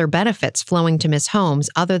were other benefits flowing to Ms. Holmes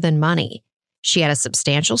other than money. She had a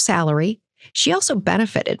substantial salary. She also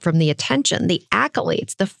benefited from the attention, the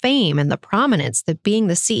accolades, the fame, and the prominence that being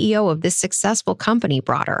the CEO of this successful company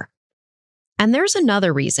brought her. And there's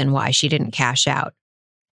another reason why she didn't cash out,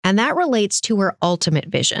 and that relates to her ultimate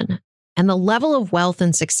vision and the level of wealth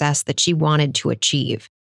and success that she wanted to achieve.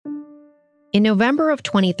 In November of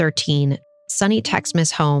 2013, Sonny texts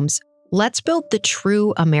Ms. Holmes, "Let's build the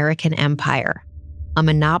true American empire, a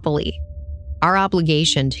monopoly, our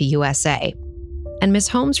obligation to USA." And Ms.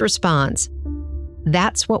 Holmes responds,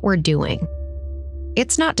 "That's what we're doing."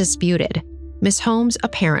 It's not disputed. Ms. Holmes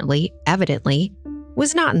apparently, evidently,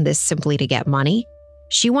 was not in this simply to get money.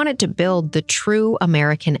 She wanted to build the true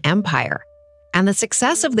American empire, and the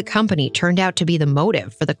success of the company turned out to be the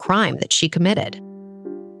motive for the crime that she committed.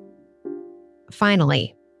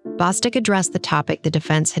 Finally, Bostic addressed the topic the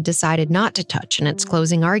defense had decided not to touch in its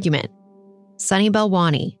closing argument, Sonny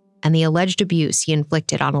Balwani and the alleged abuse he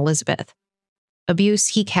inflicted on Elizabeth. Abuse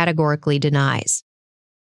he categorically denies.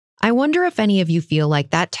 I wonder if any of you feel like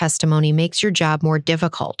that testimony makes your job more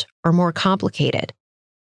difficult or more complicated.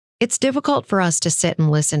 It's difficult for us to sit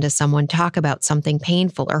and listen to someone talk about something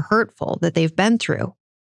painful or hurtful that they've been through.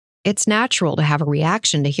 It's natural to have a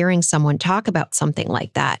reaction to hearing someone talk about something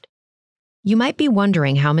like that. You might be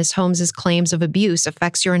wondering how Ms. Holmes' claims of abuse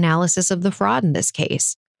affects your analysis of the fraud in this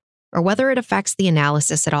case, or whether it affects the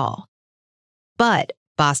analysis at all. But,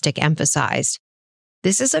 Bostic emphasized,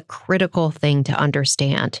 this is a critical thing to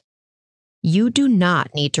understand. You do not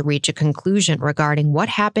need to reach a conclusion regarding what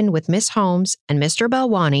happened with Ms. Holmes and Mr.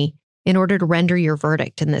 Balwani in order to render your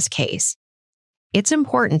verdict in this case. It's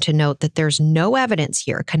important to note that there's no evidence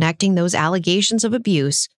here connecting those allegations of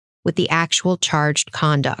abuse with the actual charged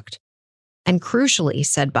conduct. And crucially,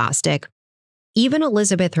 said Bostic, even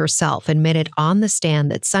Elizabeth herself admitted on the stand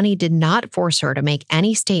that Sonny did not force her to make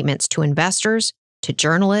any statements to investors, to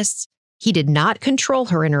journalists. He did not control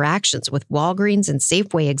her interactions with Walgreens and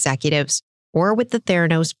Safeway executives or with the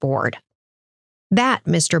Theranos board. That,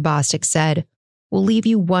 Mr. Bostic said, will leave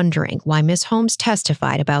you wondering why Ms. Holmes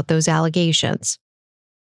testified about those allegations.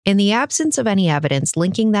 In the absence of any evidence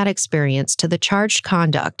linking that experience to the charged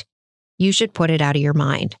conduct, you should put it out of your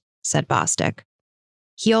mind, said Bostic.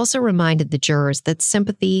 He also reminded the jurors that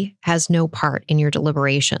sympathy has no part in your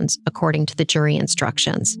deliberations, according to the jury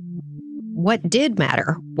instructions. What did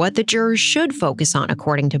matter, what the jurors should focus on,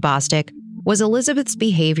 according to Bostic, was Elizabeth's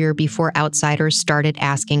behavior before outsiders started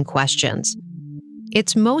asking questions.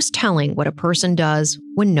 It's most telling what a person does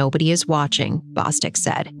when nobody is watching, Bostic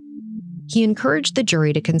said. He encouraged the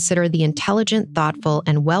jury to consider the intelligent, thoughtful,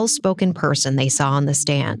 and well-spoken person they saw on the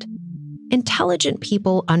stand. Intelligent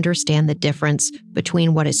people understand the difference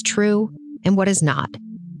between what is true and what is not,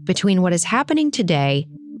 between what is happening today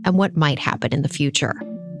and what might happen in the future.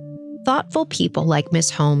 Thoughtful people like Miss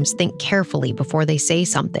Holmes think carefully before they say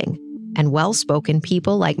something, and well-spoken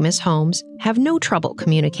people like Miss Holmes have no trouble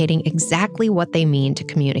communicating exactly what they mean to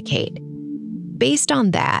communicate. Based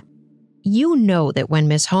on that, you know that when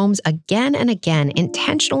Miss Holmes again and again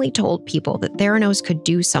intentionally told people that Theranos could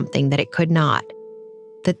do something that it could not,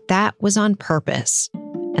 that was on purpose,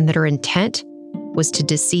 and that her intent was to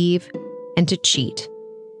deceive and to cheat.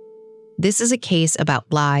 This is a case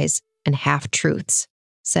about lies and half-truths,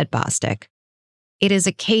 said Bostic. It is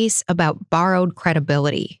a case about borrowed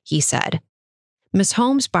credibility, he said. Miss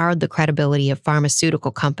Holmes borrowed the credibility of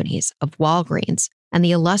pharmaceutical companies, of Walgreens, and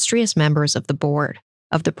the illustrious members of the board,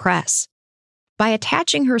 of the press. By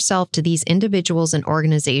attaching herself to these individuals and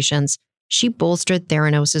organizations, she bolstered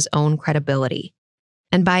Theranos' own credibility.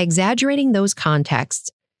 And by exaggerating those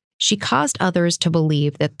contexts, she caused others to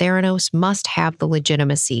believe that Theranos must have the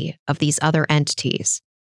legitimacy of these other entities.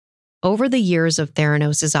 Over the years of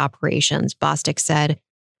Theranos' operations, Bostic said,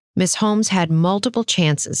 Miss Holmes had multiple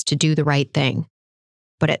chances to do the right thing.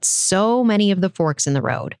 But at so many of the forks in the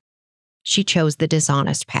road, she chose the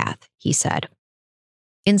dishonest path, he said.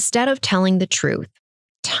 Instead of telling the truth,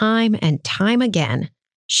 time and time again,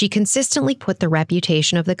 she consistently put the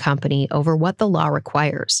reputation of the company over what the law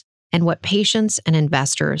requires and what patients and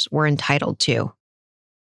investors were entitled to.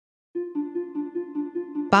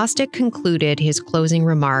 Bostic concluded his closing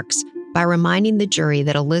remarks by reminding the jury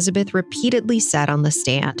that Elizabeth repeatedly said on the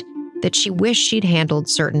stand that she wished she'd handled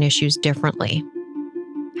certain issues differently.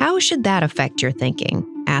 How should that affect your thinking?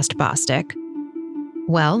 Asked Bostic.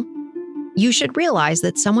 Well, you should realize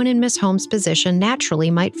that someone in Miss Holmes' position naturally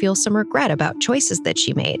might feel some regret about choices that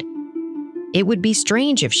she made. It would be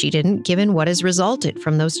strange if she didn't, given what has resulted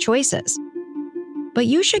from those choices. But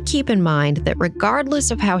you should keep in mind that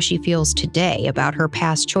regardless of how she feels today about her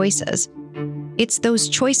past choices, it's those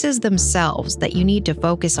choices themselves that you need to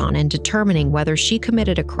focus on in determining whether she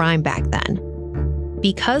committed a crime back then.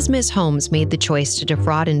 Because Miss Holmes made the choice to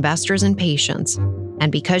defraud investors and patients,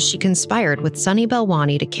 and because she conspired with Sunny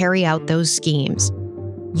Balwani to carry out those schemes,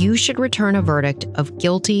 you should return a verdict of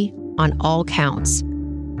guilty on all counts.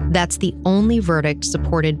 That's the only verdict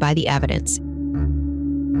supported by the evidence.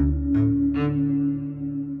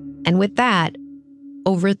 And with that,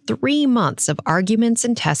 over 3 months of arguments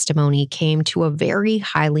and testimony came to a very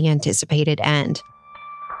highly anticipated end.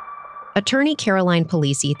 Attorney Caroline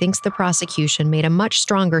Polisi thinks the prosecution made a much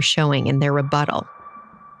stronger showing in their rebuttal.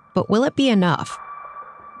 But will it be enough?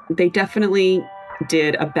 They definitely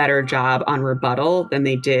did a better job on rebuttal than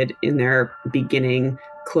they did in their beginning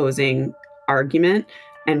closing argument.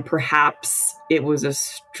 And perhaps it was a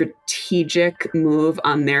strategic move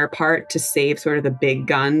on their part to save sort of the big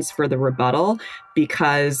guns for the rebuttal,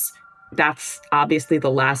 because that's obviously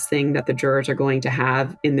the last thing that the jurors are going to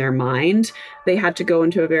have in their mind. They had to go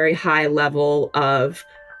into a very high level of,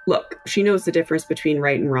 look, she knows the difference between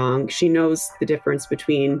right and wrong. She knows the difference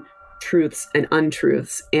between truths and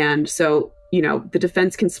untruths. And so, the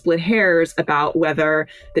defense can split hairs about whether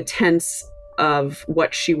the tense of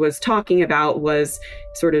what she was talking about was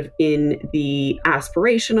sort of in the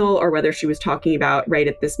aspirational or whether she was talking about right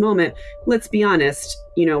at this moment. Let's be honest,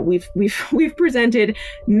 we've presented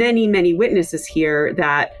many witnesses here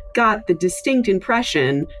that got the distinct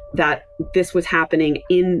impression that this was happening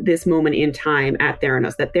in this moment in time at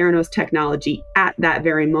Theranos, that Theranos technology at that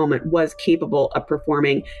very moment was capable of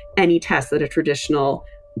performing any test that a traditional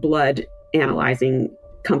blood analyzing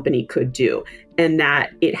company could do, and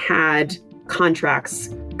that it had contracts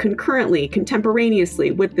concurrently,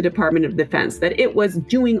 contemporaneously with the Department of Defense, that it was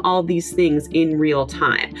doing all these things in real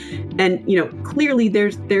time. And, clearly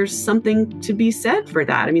there's something to be said for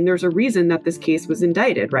that. I mean, there's a reason that this case was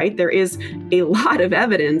indicted, right? There is a lot of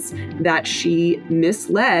evidence that she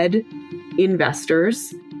misled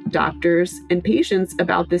investors, doctors, and patients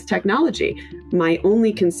about this technology. My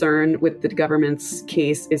only concern with the government's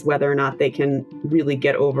case is whether or not they can really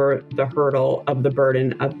get over the hurdle of the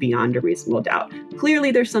burden of beyond a reasonable doubt.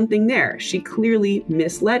 Clearly, there's something there. She clearly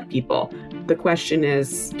misled people. The question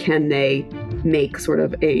is, can they make sort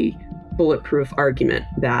of a bulletproof argument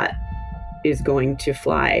that is going to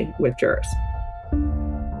fly with jurors?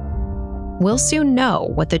 We'll soon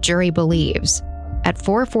know what the jury believes. At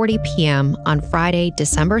 4:40 p.m. on Friday,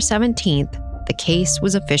 December 17th, the case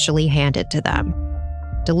was officially handed to them.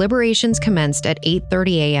 Deliberations commenced at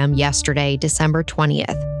 8:30 a.m. yesterday, December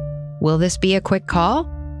 20th. Will this be a quick call?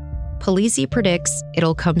 Polisi predicts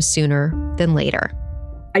it'll come sooner than later.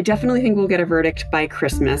 I definitely think we'll get a verdict by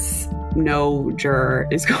Christmas. No juror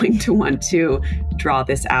is going to want to draw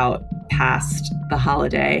this out past the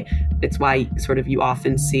holiday. It's why sort of you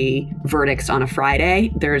often see verdicts on a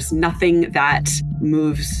Friday. There's nothing that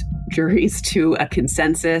moves juries to a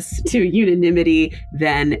consensus, to unanimity,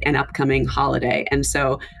 than an upcoming holiday. And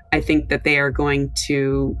so I think that they are going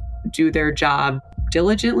to do their job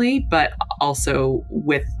diligently, but also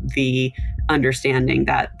with the understanding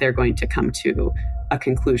that they're going to come to a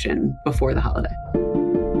conclusion before the holiday.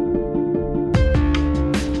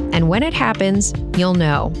 And when it happens, you'll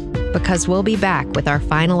know, because we'll be back with our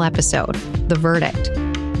final episode, The Verdict.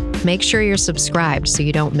 Make sure you're subscribed so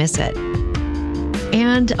you don't miss it.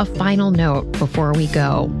 And a final note before we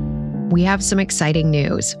go. We have some exciting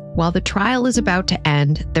news. While the trial is about to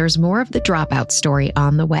end, there's more of The Dropout story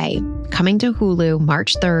on the way. Coming to Hulu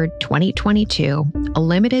March 3rd, 2022, a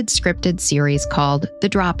limited scripted series called The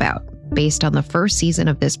Dropout, based on the first season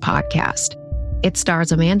of this podcast. It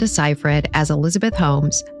stars Amanda Seyfried as Elizabeth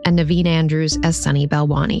Holmes and Naveen Andrews as Sunny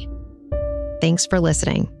Balwani. Thanks for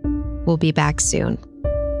listening. We'll be back soon.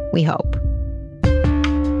 We hope.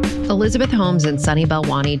 Elizabeth Holmes and Sunny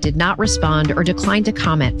Balwani did not respond or decline to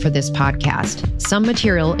comment for this podcast. Some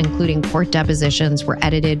material, including court depositions, were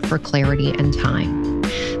edited for clarity and time.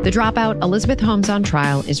 The Dropout, Elizabeth Holmes on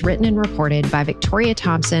Trial is written and reported by Victoria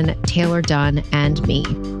Thompson, Taylor Dunn, and me.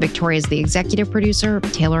 Victoria is the executive producer.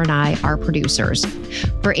 Taylor and I are producers.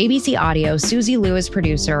 For ABC Audio, Susie Liu is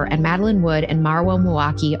producer, and Madeline Wood and Marwa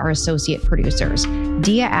Muwaki are associate producers.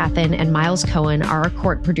 Dia Athen and Miles Cohen are our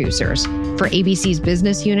court producers. For ABC's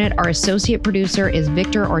business unit, our associate producer is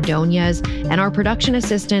Victor Ordonez, and our production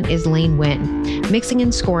assistant is Lane Wynn. Mixing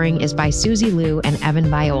and scoring is by Susie Liu and Evan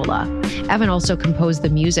Viola. Evan also composed the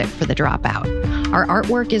music for The Dropout. Our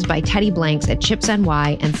artwork is by Teddy Blanks at Chips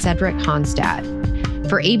NY and Cedric Honstad.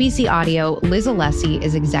 For ABC Audio, Liz Alessi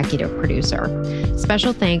is executive producer.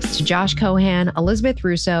 Special thanks to Josh Cohan, Elizabeth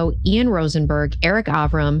Russo, Ian Rosenberg, Eric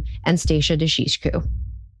Avram, and Stacia Deshishku.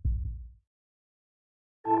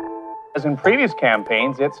 As in previous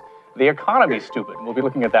campaigns, it's the economy, stupid. We'll be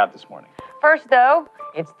looking at that this morning. First, though,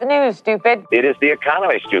 it's the news, stupid. It is the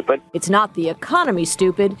economy, stupid. It's not the economy,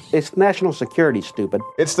 stupid. It's national security, stupid.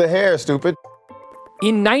 It's the hair, stupid.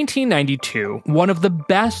 In 1992, one of the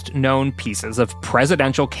best-known pieces of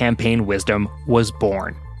presidential campaign wisdom was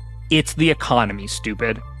born. It's the economy,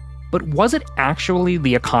 stupid. But was it actually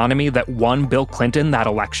the economy that won Bill Clinton that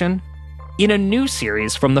election? In a new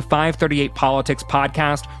series from the 538 Politics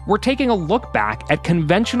podcast, we're taking a look back at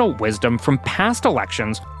conventional wisdom from past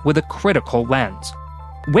elections with a critical lens.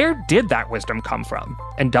 Where did that wisdom come from?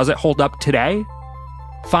 And does it hold up today?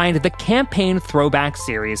 Find the Campaign Throwback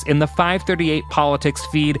series in the 538 Politics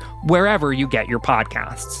feed wherever you get your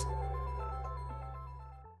podcasts.